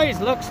good, boys.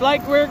 Looks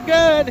like we're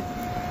good.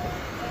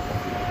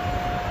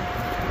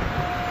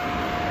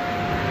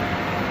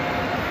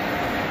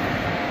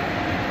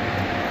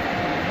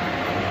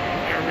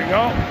 There we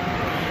go.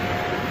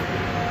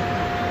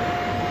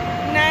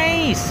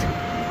 Nice.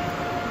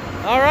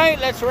 All right,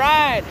 let's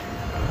ride.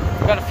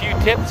 Got a few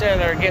tips there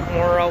that are getting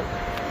wore out.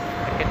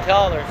 I can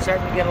tell they're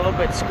starting to get a little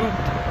bit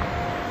scooped,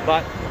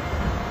 but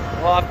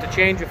we'll have to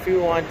change a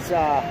few once.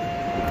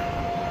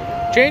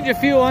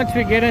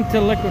 We get into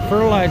liquid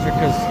fertilizer,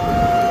 because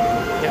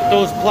if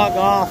those plug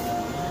off,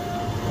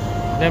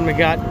 then we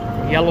got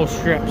yellow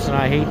strips, and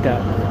I hate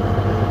that.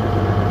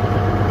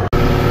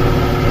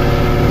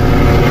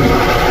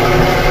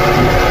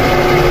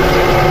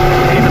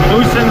 See the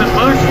moose in the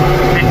bush?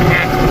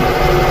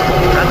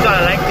 That's why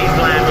I like these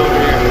land over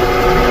here.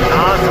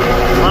 Awesome.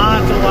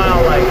 Lots of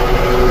wildlife.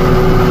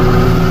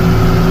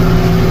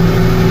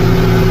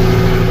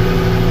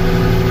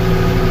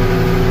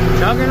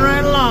 Chugging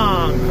right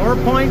along.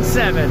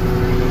 4.7.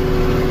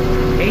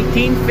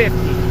 1850.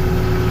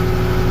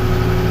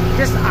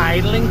 Just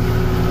idling.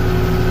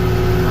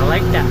 I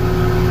like that.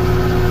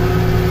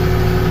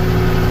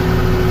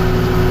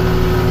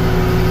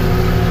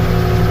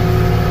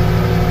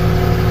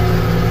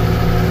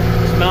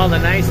 Smell the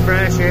nice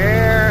fresh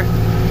air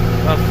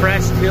of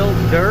fresh tilled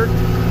dirt. I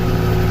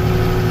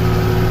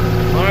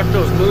wonder if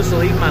those moose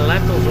will eat my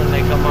lentils when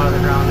they come out of the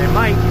ground. They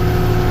might.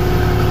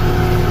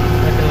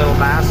 Like the little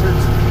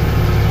bastards.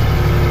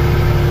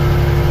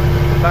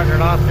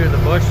 Buggered off through the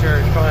bush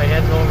there. He's probably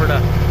heading over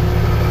to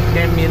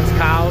Kenyan's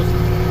cows.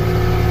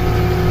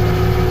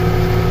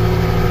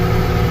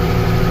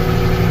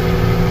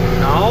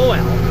 Oh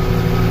well.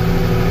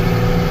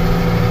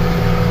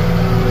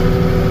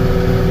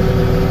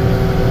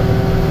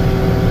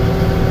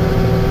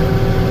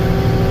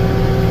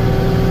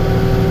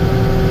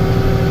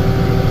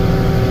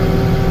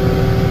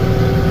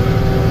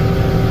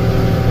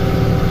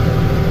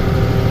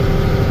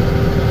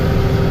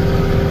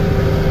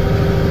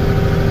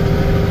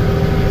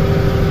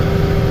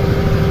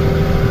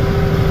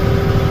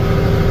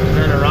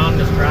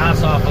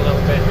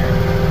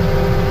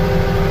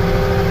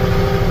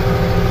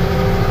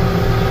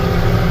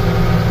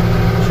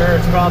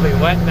 Probably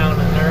wet down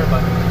in there,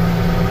 but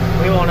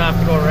we won't have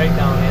to go right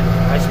down in.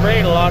 I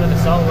sprayed a lot of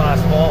this out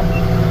last fall.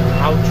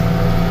 Ouch.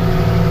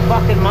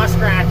 Fucking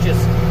muskrats.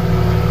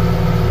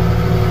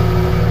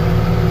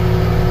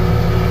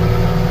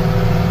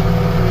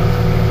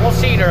 We'll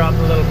seed her up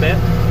a little bit.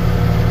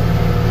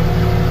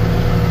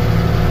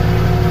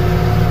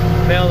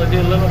 Be able to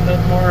do a little bit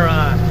more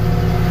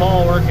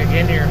fall work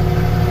again here.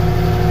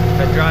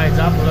 If it dries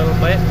up a little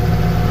bit.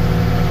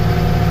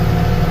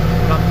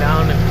 Come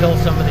down and kill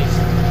some of these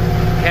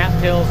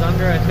cattails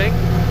under, I think.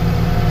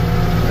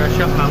 I'm gonna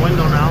shut my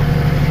window now.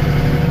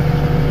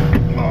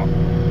 Oh,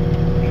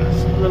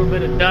 there's a little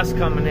bit of dust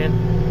coming in.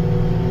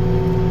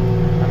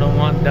 I don't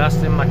want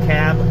dust in my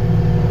cab.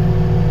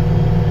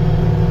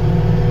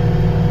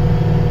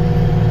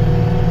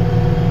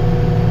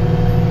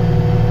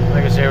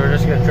 Like I say, we're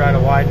just gonna try to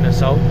widen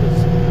this out.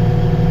 It's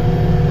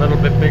a little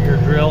bit bigger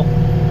drill.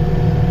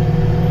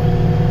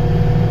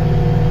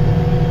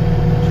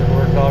 Should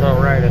work out all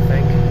right, I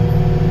think.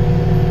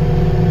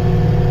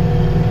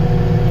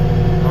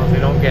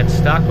 Don't get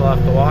stuck, we'll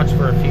have to watch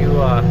for a few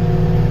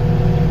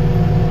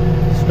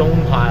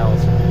stone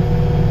piles.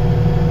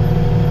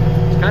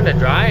 It's kind of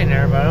dry in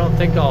there, but I don't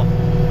think I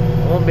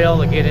won't be able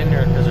to get in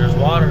there because there's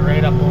water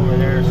right up over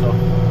there, so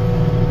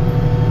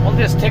we'll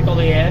just tickle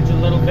the edge a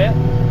little bit.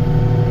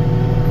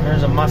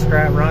 There's a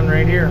muskrat run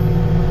right here.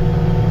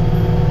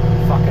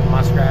 Fucking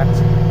muskrats.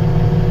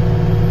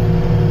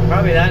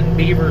 Probably that and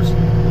beavers.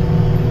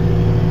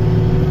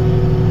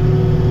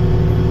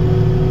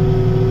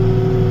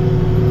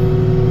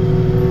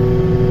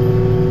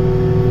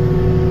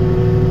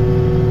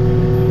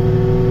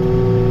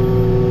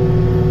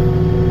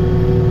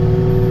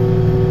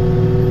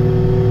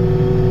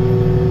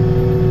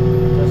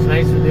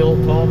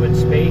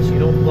 Space, you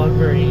don't plug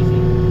very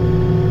easy.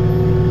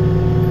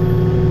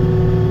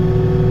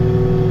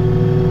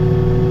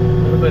 A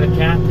little bit of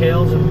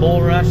cattails and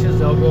bulrushes,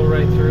 they'll go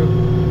right through.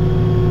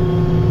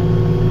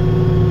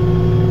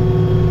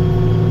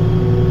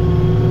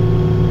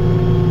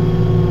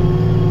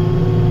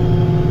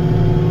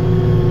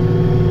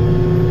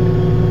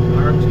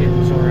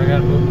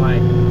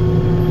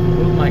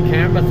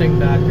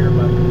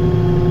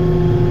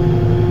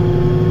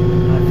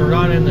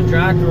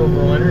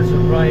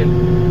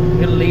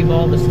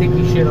 all the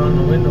sticky shit on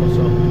the window,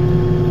 so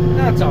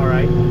that's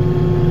alright.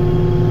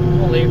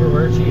 We'll leave her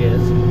where she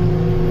is.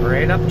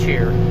 Right up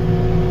cheer.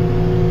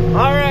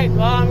 Alright,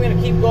 well, I'm going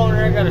to keep going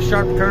here. I got a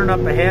sharp turn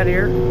up ahead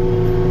here.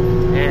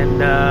 And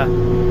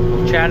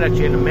we'll chat at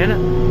you in a minute.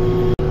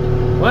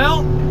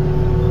 Well,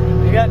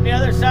 we got the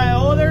other side.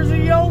 Oh, there's a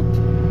yote.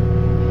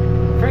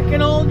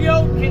 Freaking old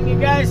yote. Can you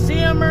guys see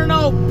him or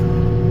no?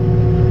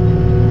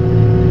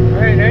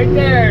 Right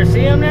there.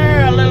 See him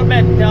there a little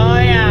bit. Oh,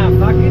 yeah.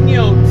 Fucking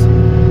yotes.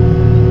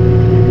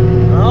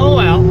 Oh,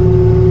 well.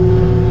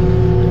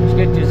 Let's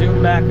get you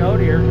zoomed back out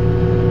here.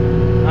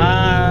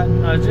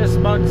 I was just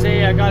about to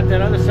say I got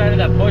that other side of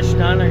that bush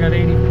done. I got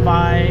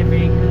 85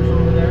 acres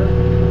over there.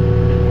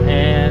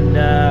 And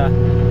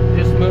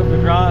just moved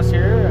across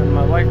here. And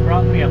my wife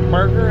brought me a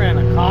burger and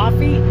a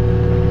coffee.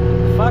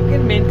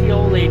 Fucking minty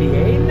old lady,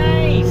 eh?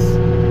 Nice.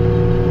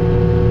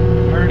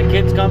 Her and the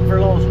kids come for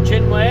a little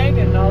chin wag,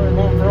 and now they're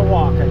going for a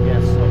walk, I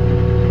guess. So,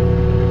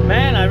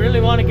 man, I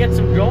really want to get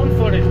some drone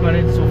footage, but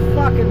it's so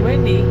fucking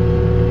windy.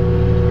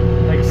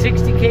 Like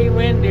 60k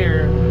wind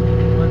here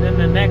within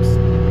the next.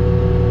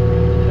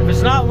 If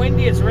it's not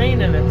windy, it's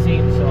raining, it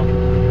seems. So,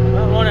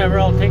 well, whatever.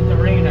 I'll take the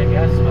rain, I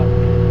guess. But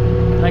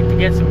I'd like to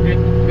get some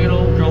good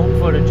old drone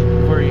footage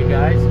for you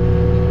guys.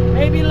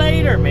 Maybe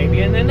later,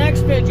 maybe in the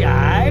next video.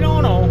 I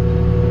don't know.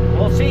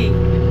 We'll see.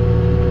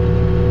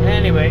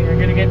 Anyway, we're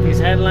gonna get these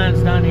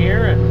headlands done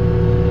here,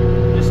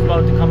 and just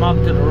about to come up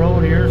to the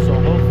road here. So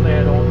hopefully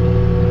I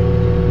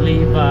don't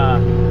leave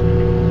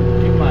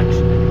too much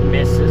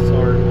misses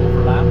or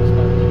overlaps.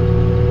 But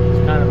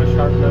it's kind of a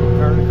sharp little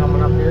turn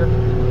coming up here.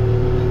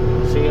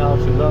 We'll see how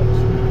she looks.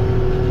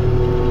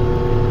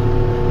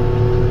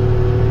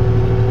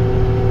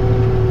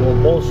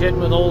 Little bullshitting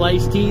with old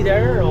iced tea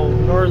there, old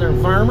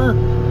Northern Farmer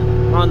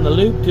on the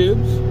loop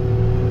tubes.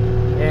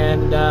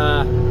 And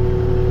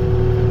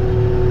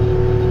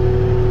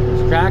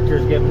this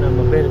tractor's giving them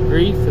a bit of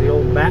grief for the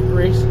old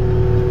batteries.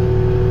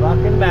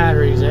 Fucking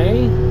batteries,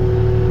 eh?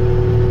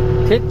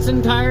 Tits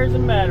and tires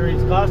and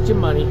batteries cost you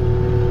money.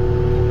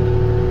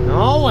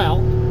 Oh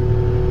well.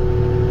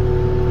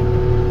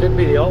 Could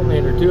be the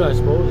alternator too, I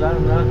suppose.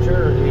 I'm not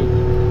sure. We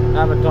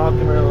haven't talked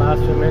to him in the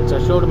last few minutes. I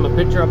showed him a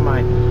picture of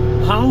my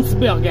house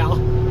burger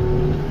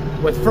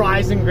with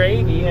fries and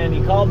gravy, and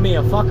he called me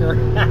a fucker.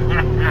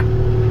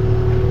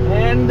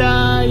 And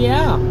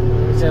yeah,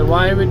 he said,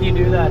 why would you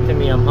do that to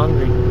me? I'm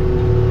hungry.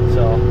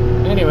 So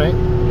anyway,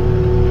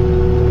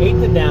 ate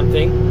the damn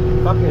thing.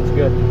 Fuck, it's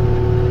good.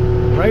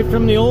 Right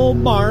from the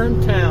old bar in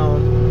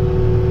town.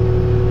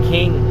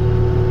 King.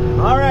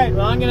 Alright,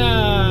 well, I'm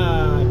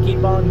gonna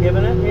keep on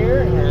giving it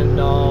here, and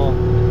I'll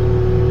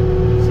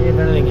see if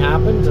anything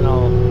happens, and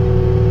I'll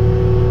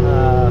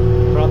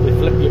probably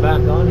flip you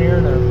back on here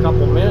in a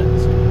couple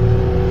minutes.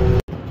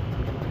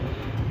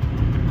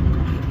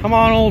 Come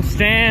on, old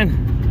Stan.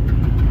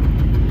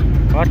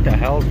 What the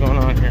hell's going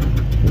on here?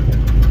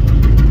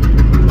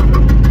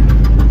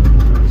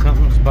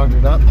 Something's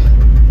buggered up.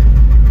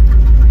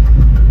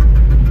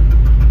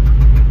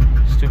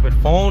 Stupid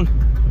phone.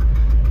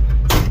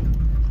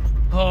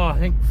 Oh, I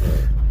think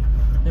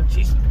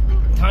she's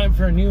time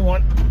for a new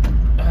one.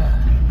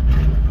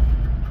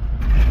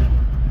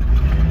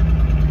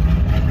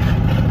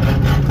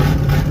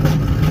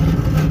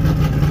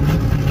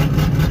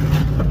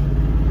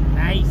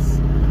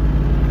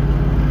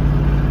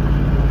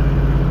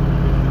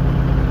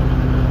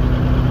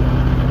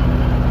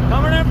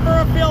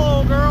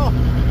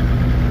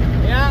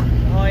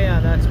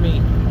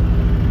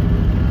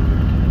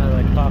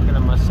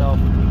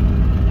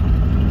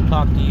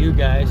 Talk to you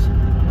guys,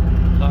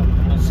 talk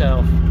to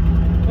myself.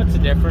 What's the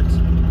difference?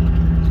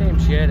 Same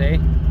shit, eh?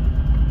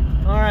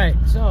 Alright,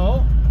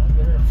 so I'm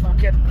gonna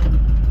fucking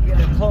get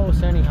it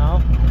close anyhow.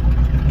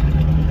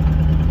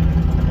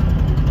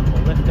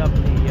 We'll lift up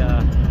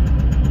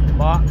the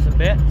box a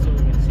bit so we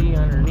can see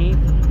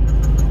underneath,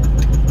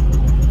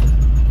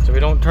 so we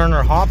don't turn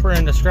our hopper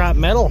into scrap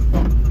metal,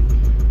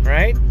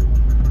 right?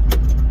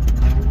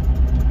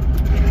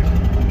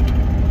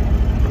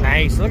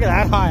 Nice, look at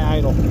that high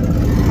idle.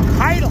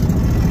 Idle.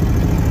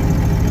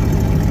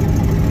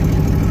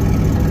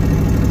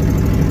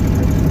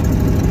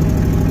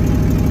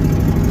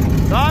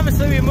 So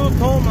obviously we moved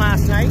home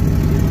last night,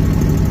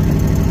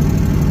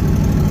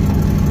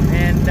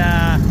 and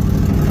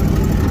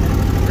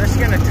just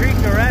gonna treat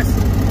the rest.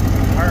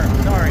 Or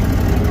sorry,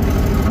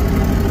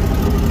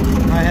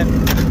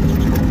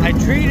 I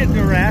treated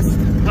the rest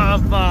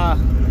of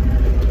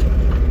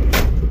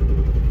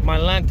my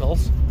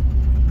lentils,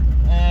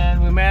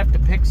 and we may have to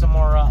pick some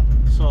more up.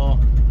 So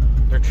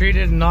they're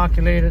treated,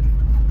 inoculated,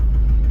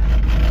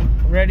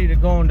 ready to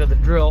go into the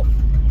drill.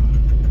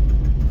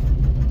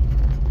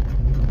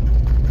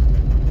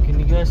 Can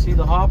you guys see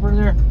the hopper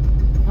there?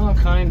 Oh,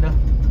 kinda.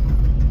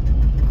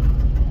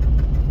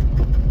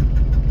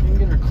 You can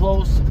get her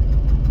close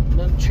and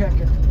then check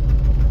it.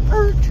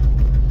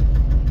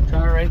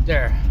 Try it right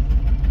there.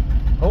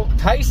 Oh,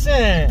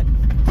 Tyson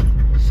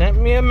sent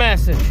me a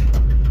message.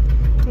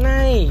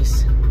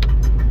 Nice.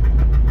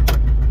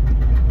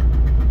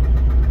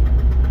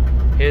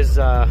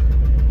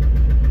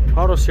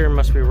 Auto steer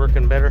must be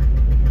working better.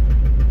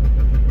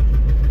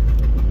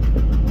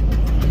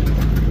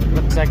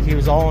 Looks like he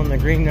was all in the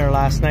green there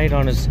last night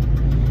on his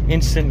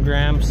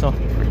Instagram, so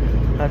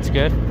that's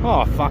good.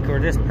 Oh fuck, we're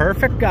just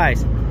perfect,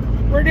 guys.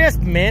 We're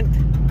just mint.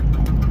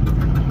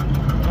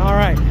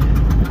 Alright.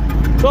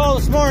 So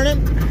this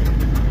morning,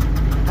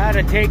 had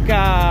to take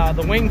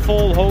the wing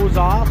fold hose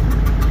off.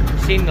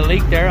 Seen the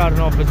leak there. I don't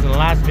know if it's in the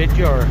last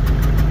video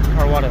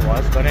or what it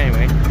was, but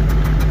anyway.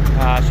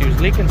 She was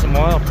leaking some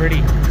oil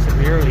pretty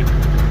severely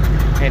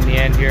in the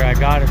end here. I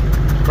got it,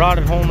 brought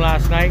it home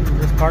last night,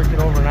 and just parked it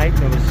overnight,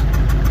 and it was,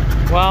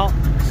 well,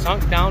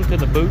 sunk down to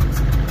the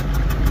boots.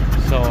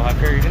 So I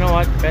figured, you know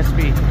what, best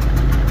be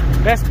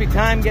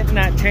time getting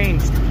that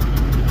changed.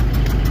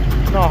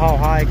 I don't know how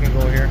high I can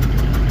go here.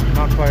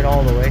 Not quite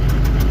all the way.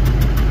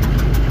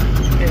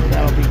 Maybe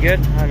that'll be good.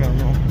 I don't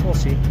know. We'll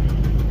see.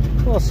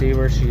 We'll see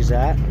where she's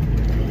at.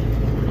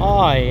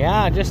 Oh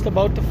yeah, just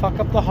about to fuck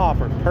up the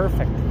hopper.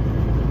 Perfect.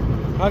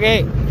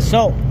 Okay,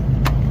 so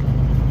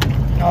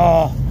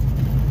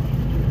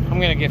I'm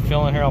gonna get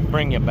filling here. I'll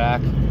bring you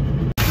back.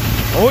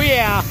 Oh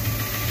yeah.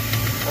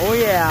 Oh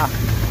yeah.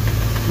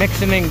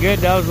 Mixing in good.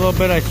 That was a little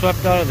bit I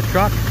swept out of the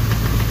truck.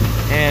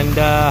 And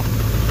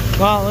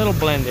well, it'll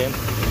blend in.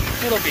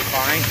 It'll be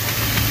fine.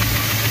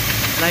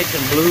 Nice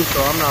and blue,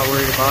 so I'm not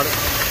worried about it.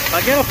 If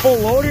I get a full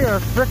load here,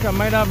 frick, I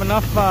might have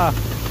enough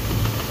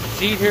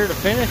seed here to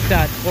finish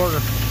that quarter.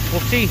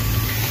 We'll see.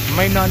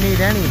 Might not need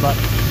any, but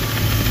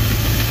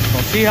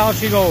we'll see how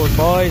she goes,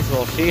 boys.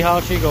 We'll see how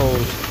she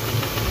goes.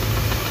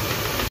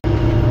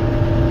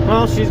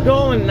 Well, she's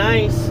going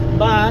nice,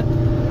 but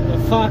the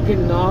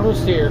fucking auto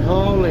steer,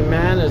 holy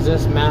man, is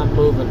this map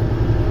moving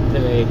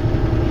today.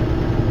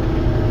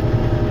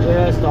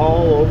 Just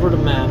all over the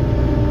map.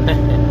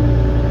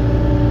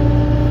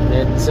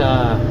 It's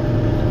a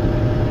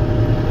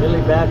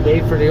really bad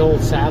day for the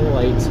old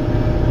satellites.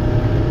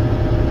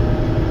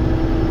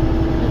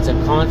 It's a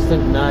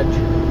constant nudge.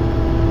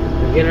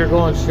 We get her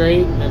going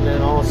straight, and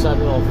then all of a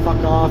sudden it'll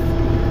fuck off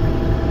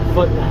a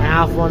foot and a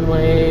half one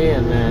way,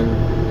 and then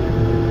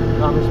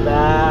comes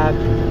back,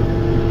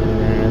 and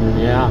then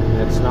yeah,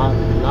 it's not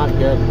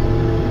good.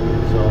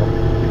 So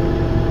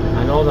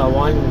I know that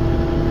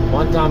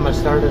one time I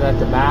started at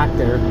the back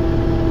there,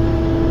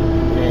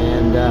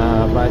 and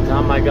by the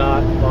time I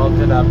got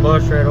to that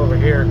bush right over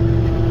here,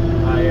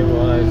 I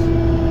was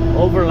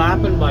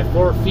overlapping by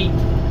 4 feet,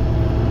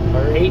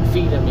 or 8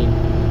 feet, I mean.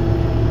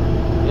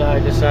 Yeah, I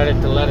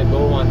decided to let it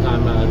go one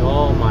time, and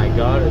oh my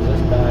god, is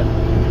this bad.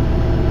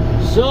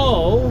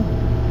 So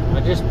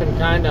I've just been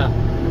kind of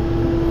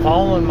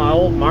following my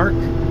old mark.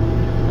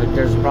 Like,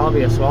 there's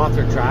probably a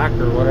swather track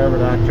or whatever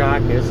that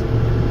track is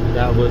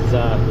that was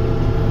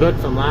good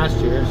from last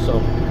year,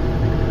 so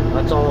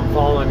that's all I'm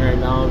following right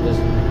now. I'm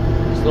just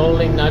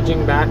slowly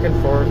nudging back and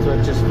forth,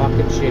 which is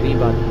fucking shitty,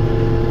 but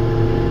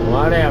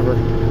whatever.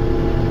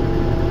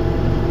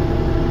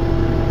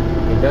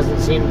 It doesn't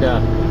seem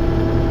to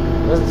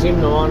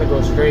want to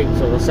go straight,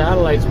 so the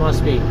satellites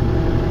must be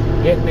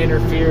getting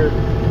interfered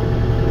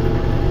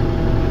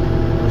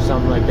or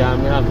something like that.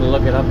 I'm gonna have to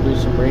look it up, do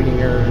some reading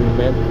here in a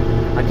bit.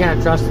 I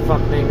can't trust the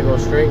fucking thing to go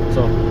straight,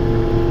 so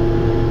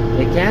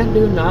it can't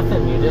do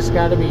nothing. You just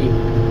gotta be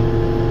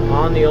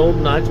on the old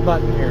nudge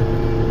button here.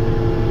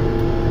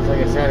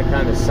 Like I said, it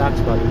kind of sucks,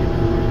 but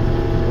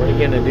what are you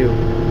gonna do?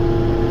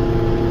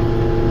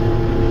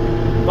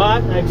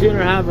 But I'd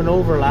sooner have an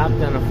overlap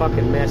than a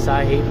fucking miss.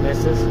 I hate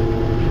misses.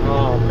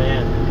 Oh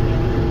man,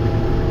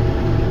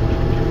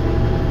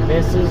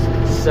 misses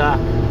suck.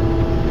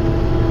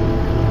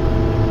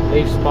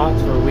 Leave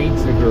spots for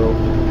weeds to grow.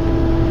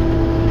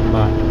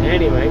 But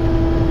anyway,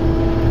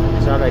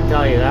 thought I'd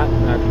tell you that.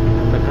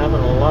 I've been having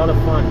a lot of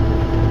fun.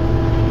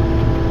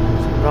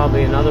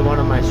 Probably another one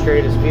of my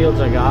straightest fields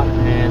I got,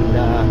 and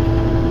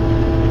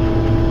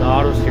the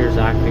auto steer's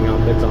acting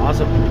up. It's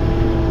awesome.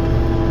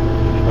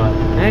 But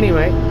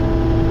anyway,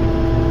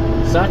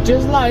 such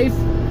is life.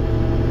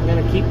 I'm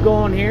gonna keep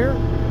going here,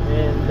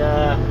 and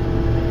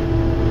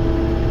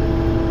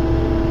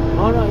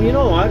oh no, you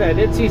know what? I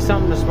did see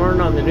something this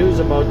morning on the news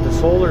about the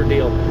solar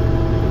deal.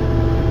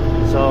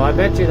 So I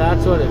bet you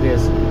that's what it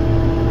is.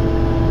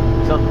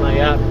 Something like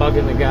that,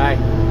 bugging the guy.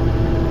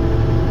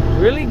 It's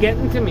really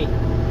getting to me.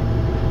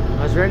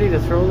 I was ready to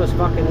throw this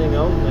fucking thing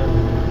out, and then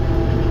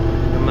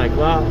I'm like,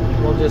 well,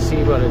 we'll just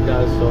see what it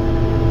does. So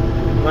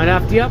might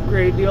have to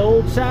upgrade the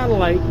old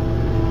satellite.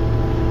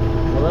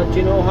 I'll let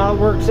you know how it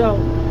works out.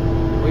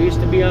 We used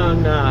to be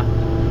on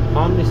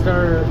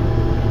Omnistar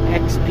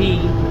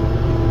XP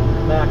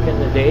back in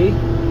the day,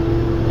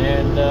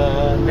 and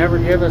never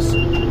give us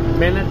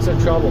minutes of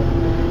trouble.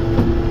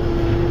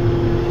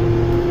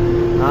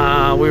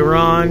 We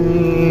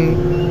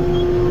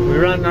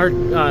run our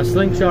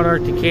Slingshot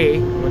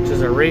RTK, which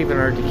is a Raven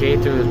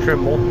RTK through the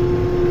Trimble,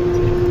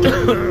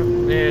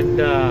 and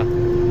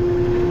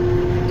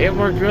it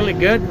worked really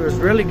good. It was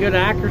really good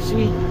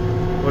accuracy,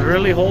 would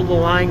really hold the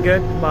line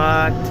good,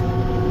 but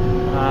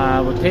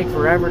would take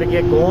forever to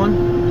get going.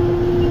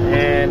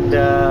 And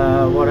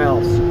what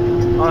else?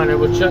 Oh, and it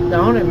would shut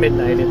down at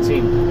midnight, it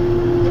seemed,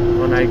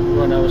 when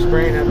when I was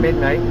spraying at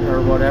midnight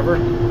or whatever,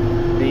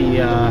 the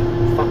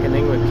fucking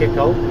thing would kick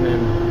out, and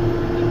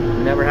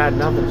then never had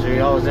nothing. So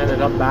you always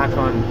ended up back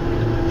on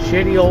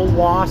shitty old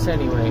WAS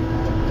anyway.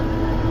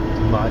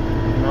 But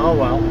oh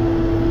well.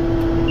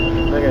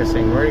 Look at this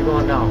thing. Where are you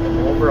going now?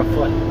 Over a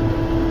foot.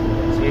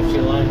 See if she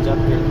lines up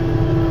here.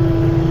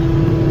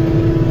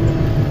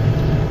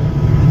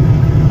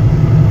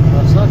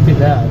 Well, it's not too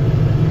bad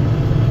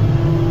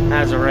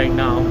as of right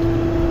now.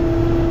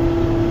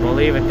 We'll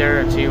leave it there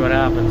and see what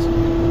happens.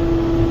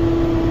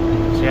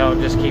 See how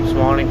it just keeps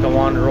wanting to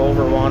wander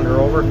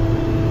over.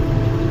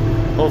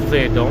 Hopefully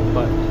it don't,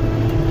 but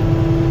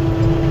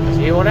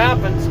see what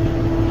happens.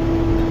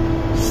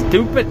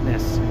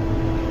 Stupidness.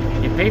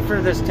 You pay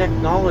for this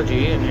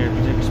technology and you're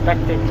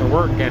expecting it to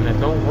work and it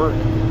don't work.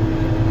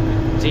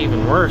 It's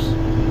even worse.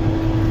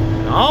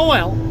 Oh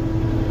well.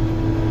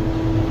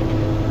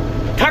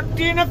 Talk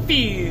to you in a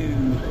few.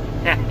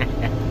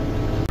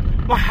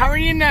 Well, how are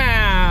you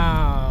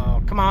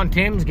now? Come on,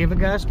 Tim's, give a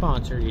guy a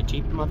sponsor, you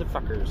cheap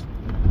motherfuckers.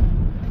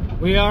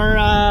 We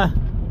are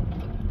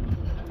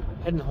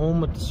heading home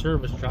with the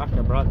service truck.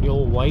 I brought the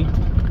old white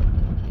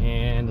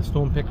and the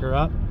stone picker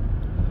up.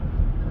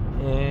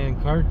 And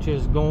Karch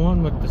is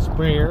going with the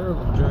sprayer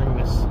during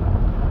this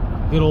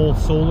good old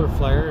solar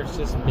flare. It's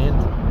just mint.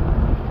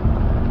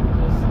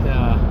 Just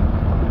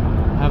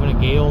having a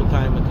gay old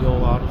time with the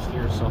old auto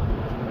steer. So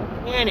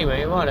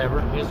anyway,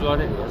 whatever, is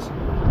what it is.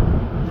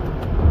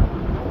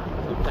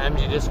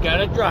 Sometimes you just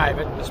gotta drive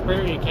it. The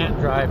sprayer you can't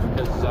drive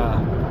because,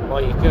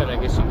 well, you could, I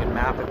guess you can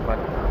map it, but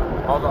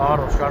all the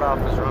auto shut-off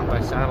is run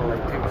by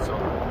satellite too. So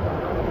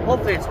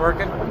hopefully it's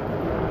working.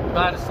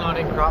 Glad it's not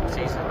in crop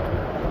season.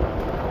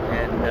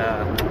 And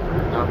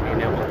not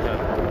being able to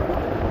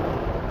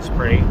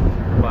spray,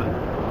 but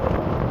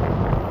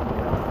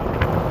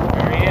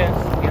there he is,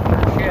 getting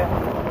her shit.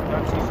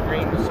 Thought she's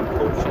green with some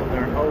potion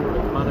there.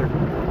 Holy mother.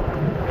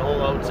 The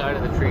whole outside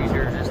of the trees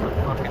here is just a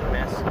fucking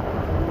mess.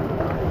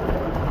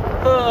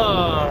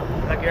 Oh,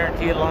 I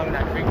guarantee along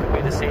that creek will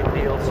be the same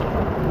deal. So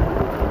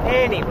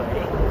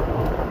anyway,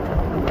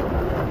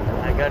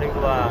 I gotta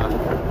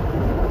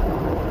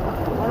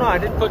oh no, I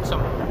did put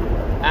some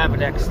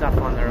Avidex stuff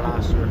on there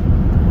last year.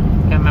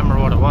 Can't remember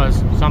what it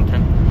was,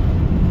 something.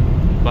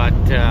 But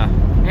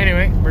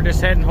anyway, we're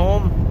just heading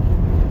home.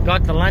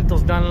 Got the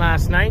lentils done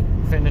last night.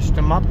 Finished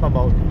them up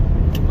about,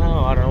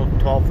 oh, I don't know,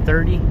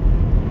 12:30.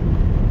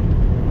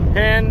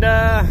 And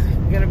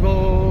gonna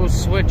go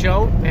switch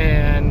out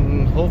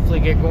and hopefully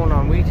get going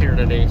on wheat here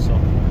today. So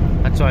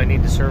that's why I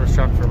need the service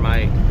truck for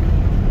my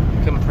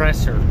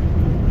compressor.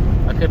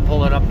 I could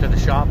pull it up to the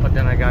shop, but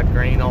then I got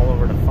grain all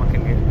over the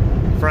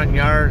fucking front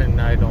yard and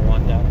I don't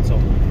want that. So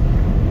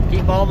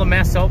keep all the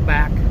mess out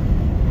back.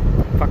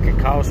 Fucking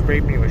cow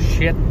sprayed me with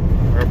shit,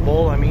 or a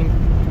bull, I mean.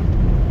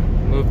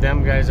 Moved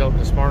them guys out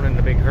this morning,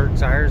 the big herd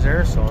sires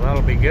there, so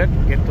that'll be good.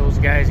 Get those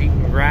guys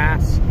eating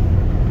grass.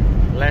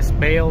 Less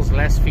bales,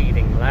 less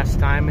feeding, less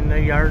time in the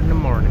yard in the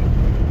morning.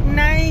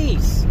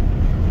 Nice!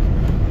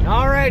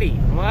 Alrighty,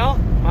 well,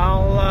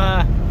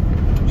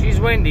 she's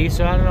windy,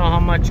 so I don't know how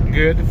much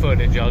good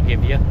footage I'll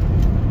give you.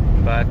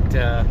 But,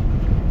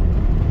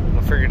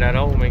 I'll figure that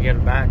out when we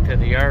get back to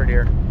the yard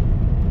here.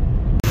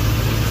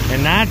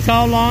 And that's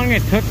how long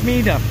it took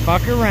me to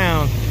fuck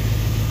around.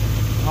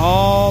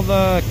 All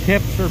the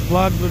tips are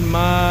plugged with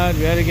mud.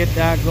 We had to get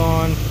that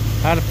going.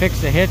 How to fix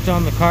the hitch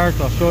on the cart,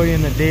 I'll show you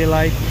in the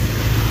daylight.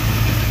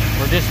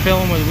 We're just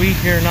filling with wheat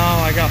here now.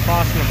 I got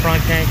phos in the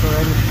front tank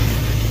already.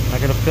 I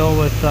gotta fill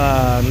with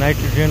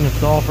nitrogen and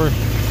sulfur.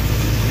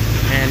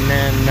 And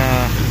then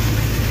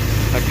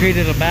I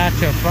treated a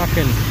batch of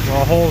fucking,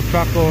 well, a whole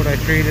truckload I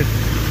treated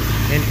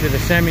into the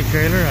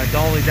semi-trailer. I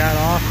dollied that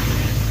off.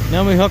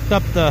 Then we hooked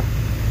up the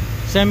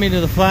semi to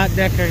the flat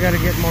deck. I gotta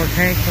get more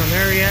tanks on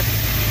there yet.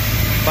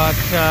 But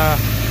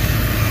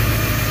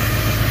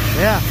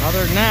yeah,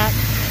 other than that,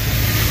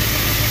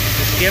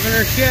 just giving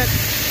her shit.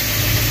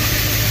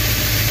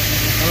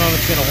 I don't know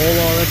if it's gonna hold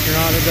all this or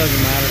not, it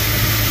doesn't matter.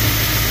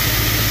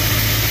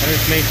 I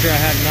just made sure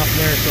I had enough in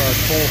there so I was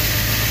full.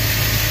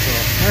 So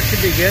that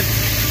should be good.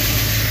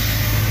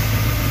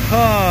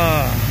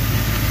 Oh,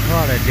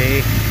 what a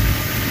day.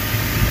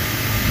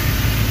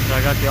 So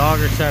I got the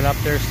auger set up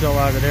there, still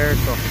out of there,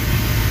 so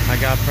I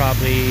got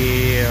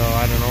probably,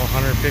 I don't know,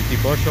 150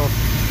 bushels,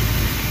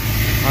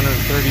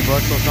 130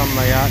 bushels, something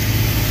like that.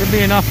 Should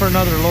be enough for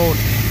another load.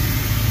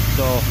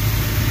 So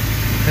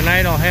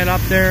tonight I'll head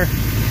up there.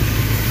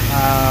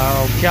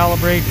 I'll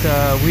calibrate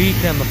the wheat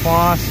and the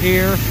phos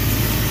here,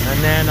 and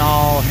then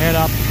I'll head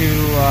up to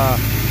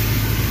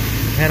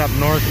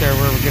north there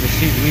where we're gonna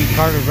see wheat.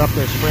 Carter's up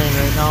there spraying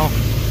right now,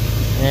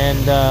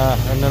 and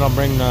then I'll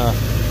bring the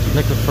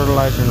liquid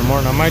fertilizer in the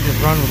morning. I might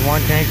just run with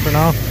one tank for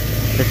now.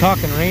 They're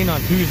talking rain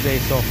on Tuesday,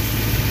 so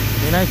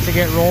it'd be nice to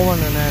get rolling,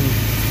 and then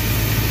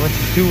once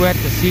it's too wet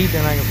to seed,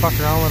 then I can fuck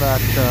around with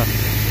that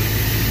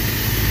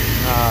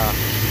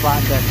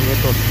flat deck and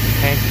get those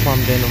tanks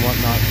plumbed in and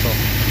whatnot. So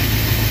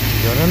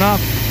good enough.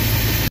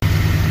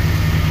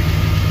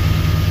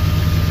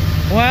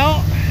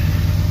 Well,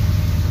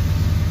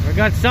 I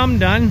got some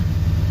done.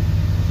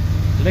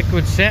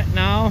 liquid set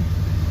now.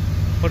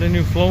 Put a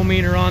new flow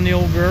meter on the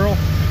old girl.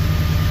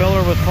 Fill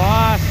her with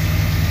phos.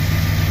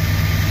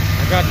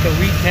 I got the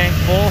wheat tank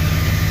full.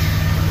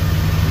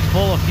 It's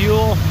full of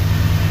fuel.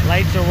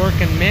 Lights are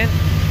working mint.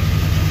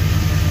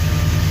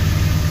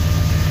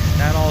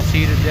 That all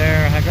seeded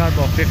there. I got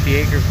about 50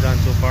 acres done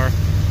so far.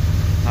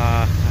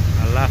 I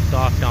left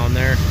off down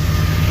there.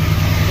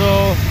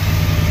 So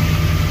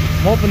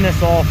I'm hoping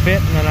this all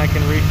fit, and then I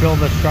can refill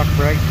this truck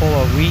right full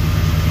of wheat,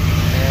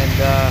 and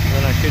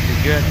then I should be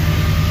good.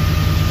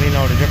 Clean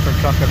out a different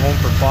truck at home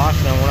for phos,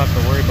 and I won't have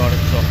to worry about it.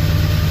 So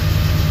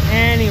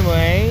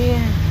anyway,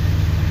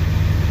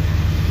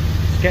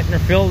 just getting her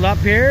filled up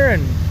here,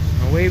 and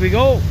away we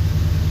go.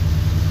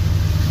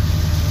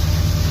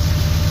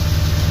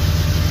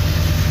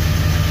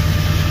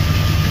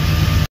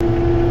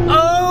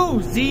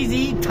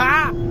 ZZ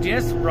Top,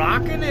 just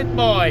rocking it,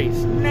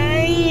 boys.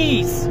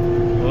 Nice.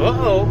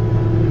 Uh-oh.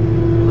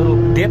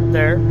 Little dip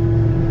there.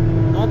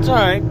 That's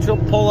alright. She'll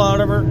pull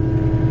out of her.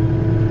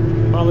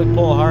 Probably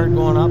pull hard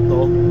going up,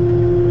 though.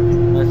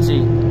 Let's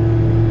see.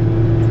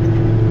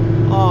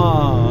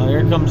 Oh,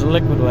 here comes the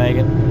liquid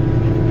wagon.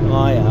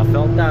 Oh, yeah. I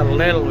felt that a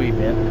little wee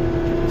bit.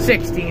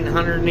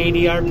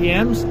 1,680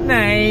 RPMs.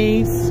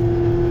 Nice.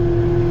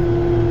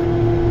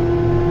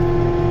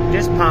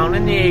 Just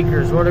pounding the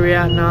acres. What are we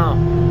at now?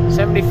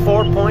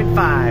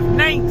 74.5.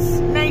 Nice,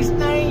 nice,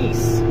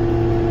 nice.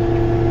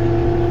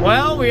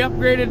 Well, we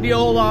upgraded the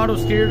old auto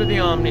steer to the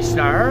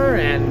OmniStar,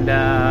 and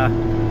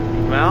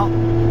well,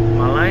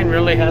 my line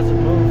really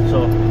hasn't moved,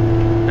 so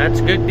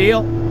that's a good deal.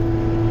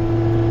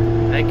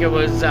 I think it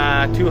was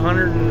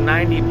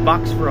 290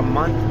 bucks for a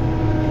month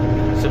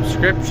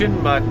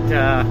subscription, but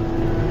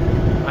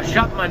I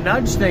shut my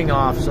nudge thing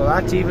off, so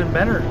that's even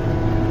better.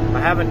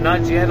 I haven't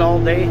nudged yet all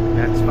day.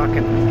 That's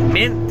fucking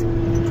mint.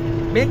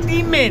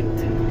 Minty mint.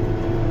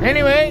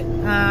 Anyway,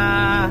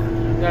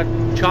 got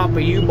to chop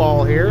a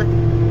U-ball here.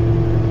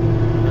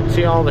 Let's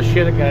see all the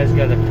shit a guy's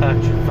got to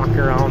touch. Fuck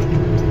around.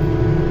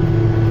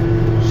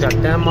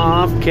 Shut them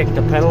off. Kick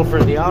the pedal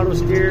for the auto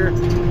steer.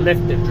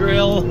 Lift the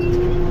drill.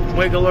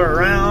 Wiggle her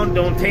around.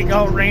 Don't take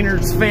out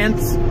Rainer's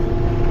fence.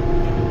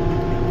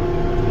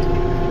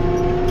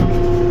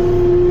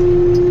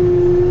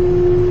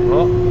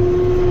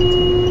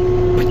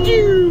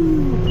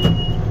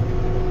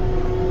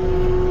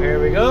 There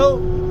we go.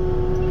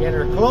 Get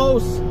her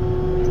close.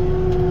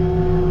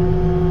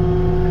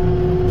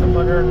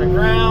 Put her in the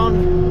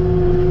ground.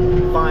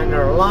 Find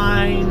our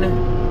line.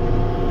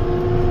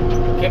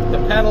 Kick the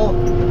pedal.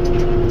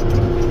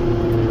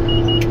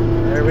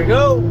 There we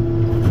go.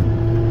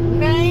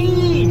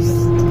 Nice.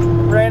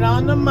 Right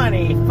on the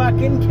money.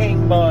 Fucking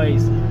king,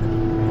 boys.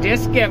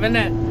 Just giving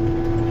it.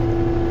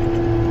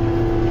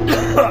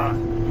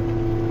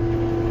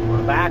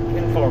 Back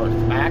and forth.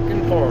 Back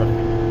and forth.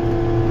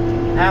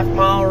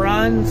 Half-mile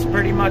runs,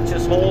 pretty much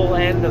this whole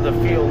end of the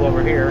field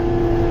over here.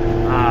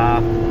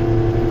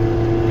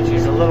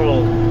 She's a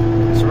little,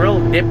 it's real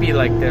dippy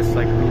like this,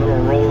 like a little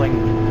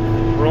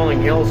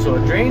rolling hill, so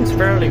it drains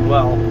fairly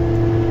well.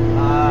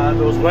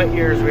 Those wet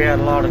years we had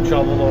a lot of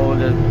trouble though,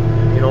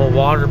 you know,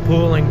 water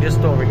pooling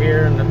just over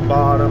here in the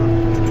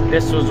bottom.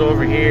 This was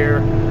over here.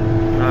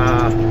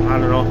 I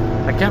don't know.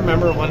 I can't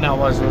remember when that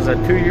was. Was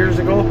that 2 years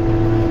ago?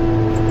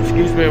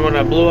 Excuse me, when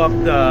I blew up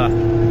the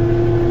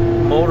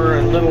motor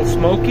in Little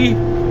Smoky.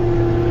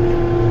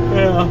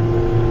 Yeah.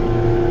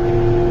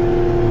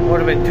 Would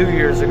have been 2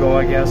 years ago,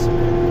 I guess.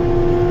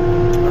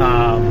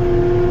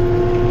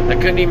 I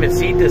couldn't even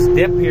see this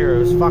dip here. It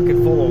was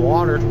fucking full of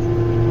water.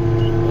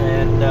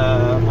 And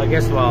I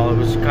guess, well, it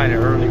was kind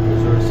of early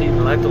because we were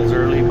seeding lentils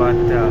early, but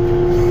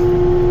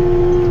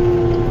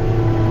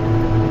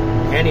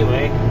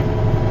anyway,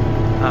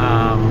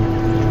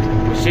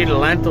 we seeded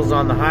lentils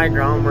on the high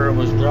ground where it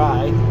was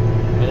dry,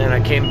 and then I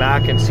came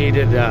back and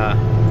seeded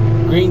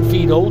green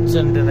feed oats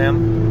into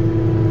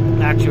them.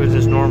 Actually, it was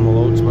just normal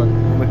oats, but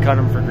we cut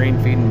them for green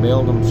feed and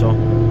baled them, so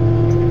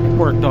it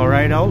worked all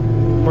right out.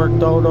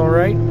 Worked out all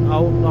right.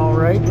 Out all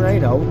right.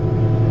 Right out.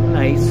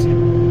 Nice.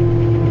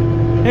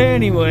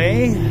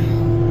 Anyway,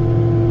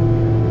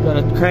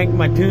 gotta crank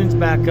my tunes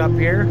back up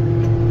here,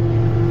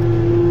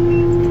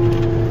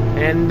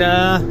 and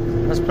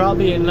that's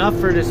probably enough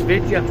for this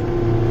video.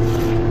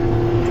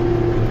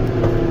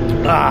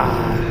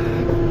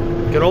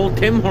 Good old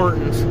Tim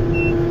Hortons.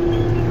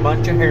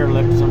 Bunch of hair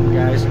lips, some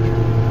guys.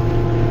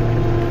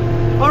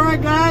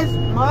 Alright guys,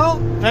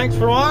 well, thanks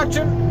for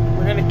watching.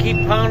 We're gonna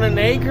keep pounding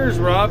the acres.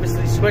 We're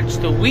obviously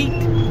switched to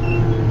wheat.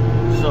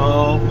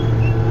 So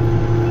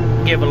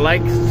give a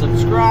like,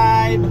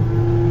 subscribe.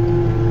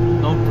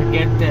 Don't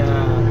forget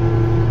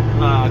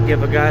to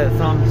give a guy a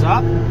thumbs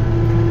up.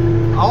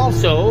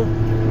 Also,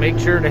 make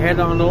sure to head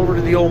on over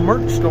to the old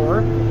merch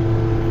store.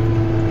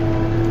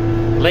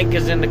 Link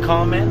is in the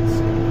comments,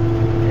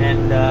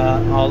 and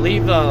I'll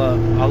leave a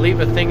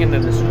thing in the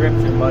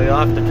description, but you'll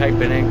have to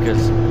type it in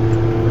because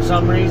for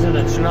some reason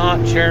it's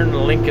not sharing the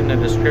link in the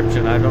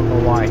description. I don't know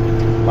why,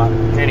 but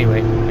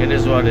anyway, it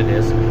is what it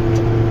is. So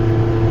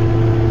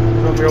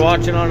if you're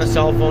watching on a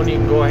cell phone, you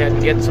can go ahead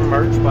and get some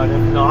merch, but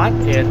if not,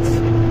 it's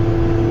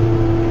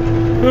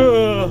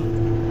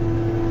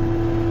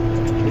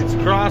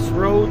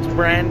Crossroads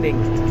Branding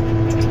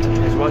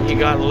is what you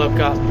got to look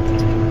up,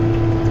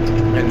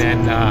 and then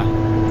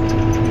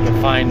you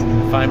can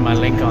find my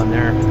link on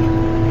there.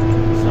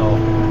 So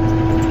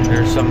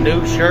there's some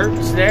new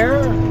shirts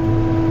there,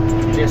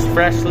 just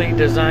freshly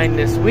designed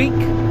this week,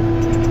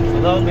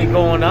 so they'll be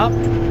going up.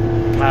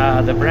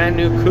 The brand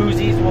new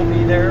koozies will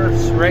be there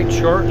right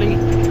shortly,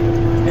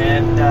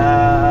 and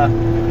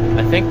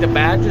I think the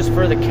badges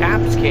for the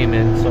caps came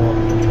in, so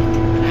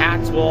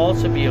hats will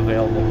also be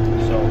available.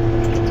 So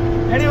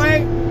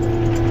anyway,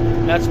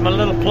 that's my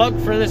little plug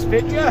for this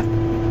video.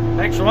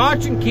 Thanks for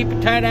watching. Keep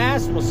it tight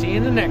ass. We'll see you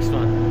in the next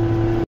one.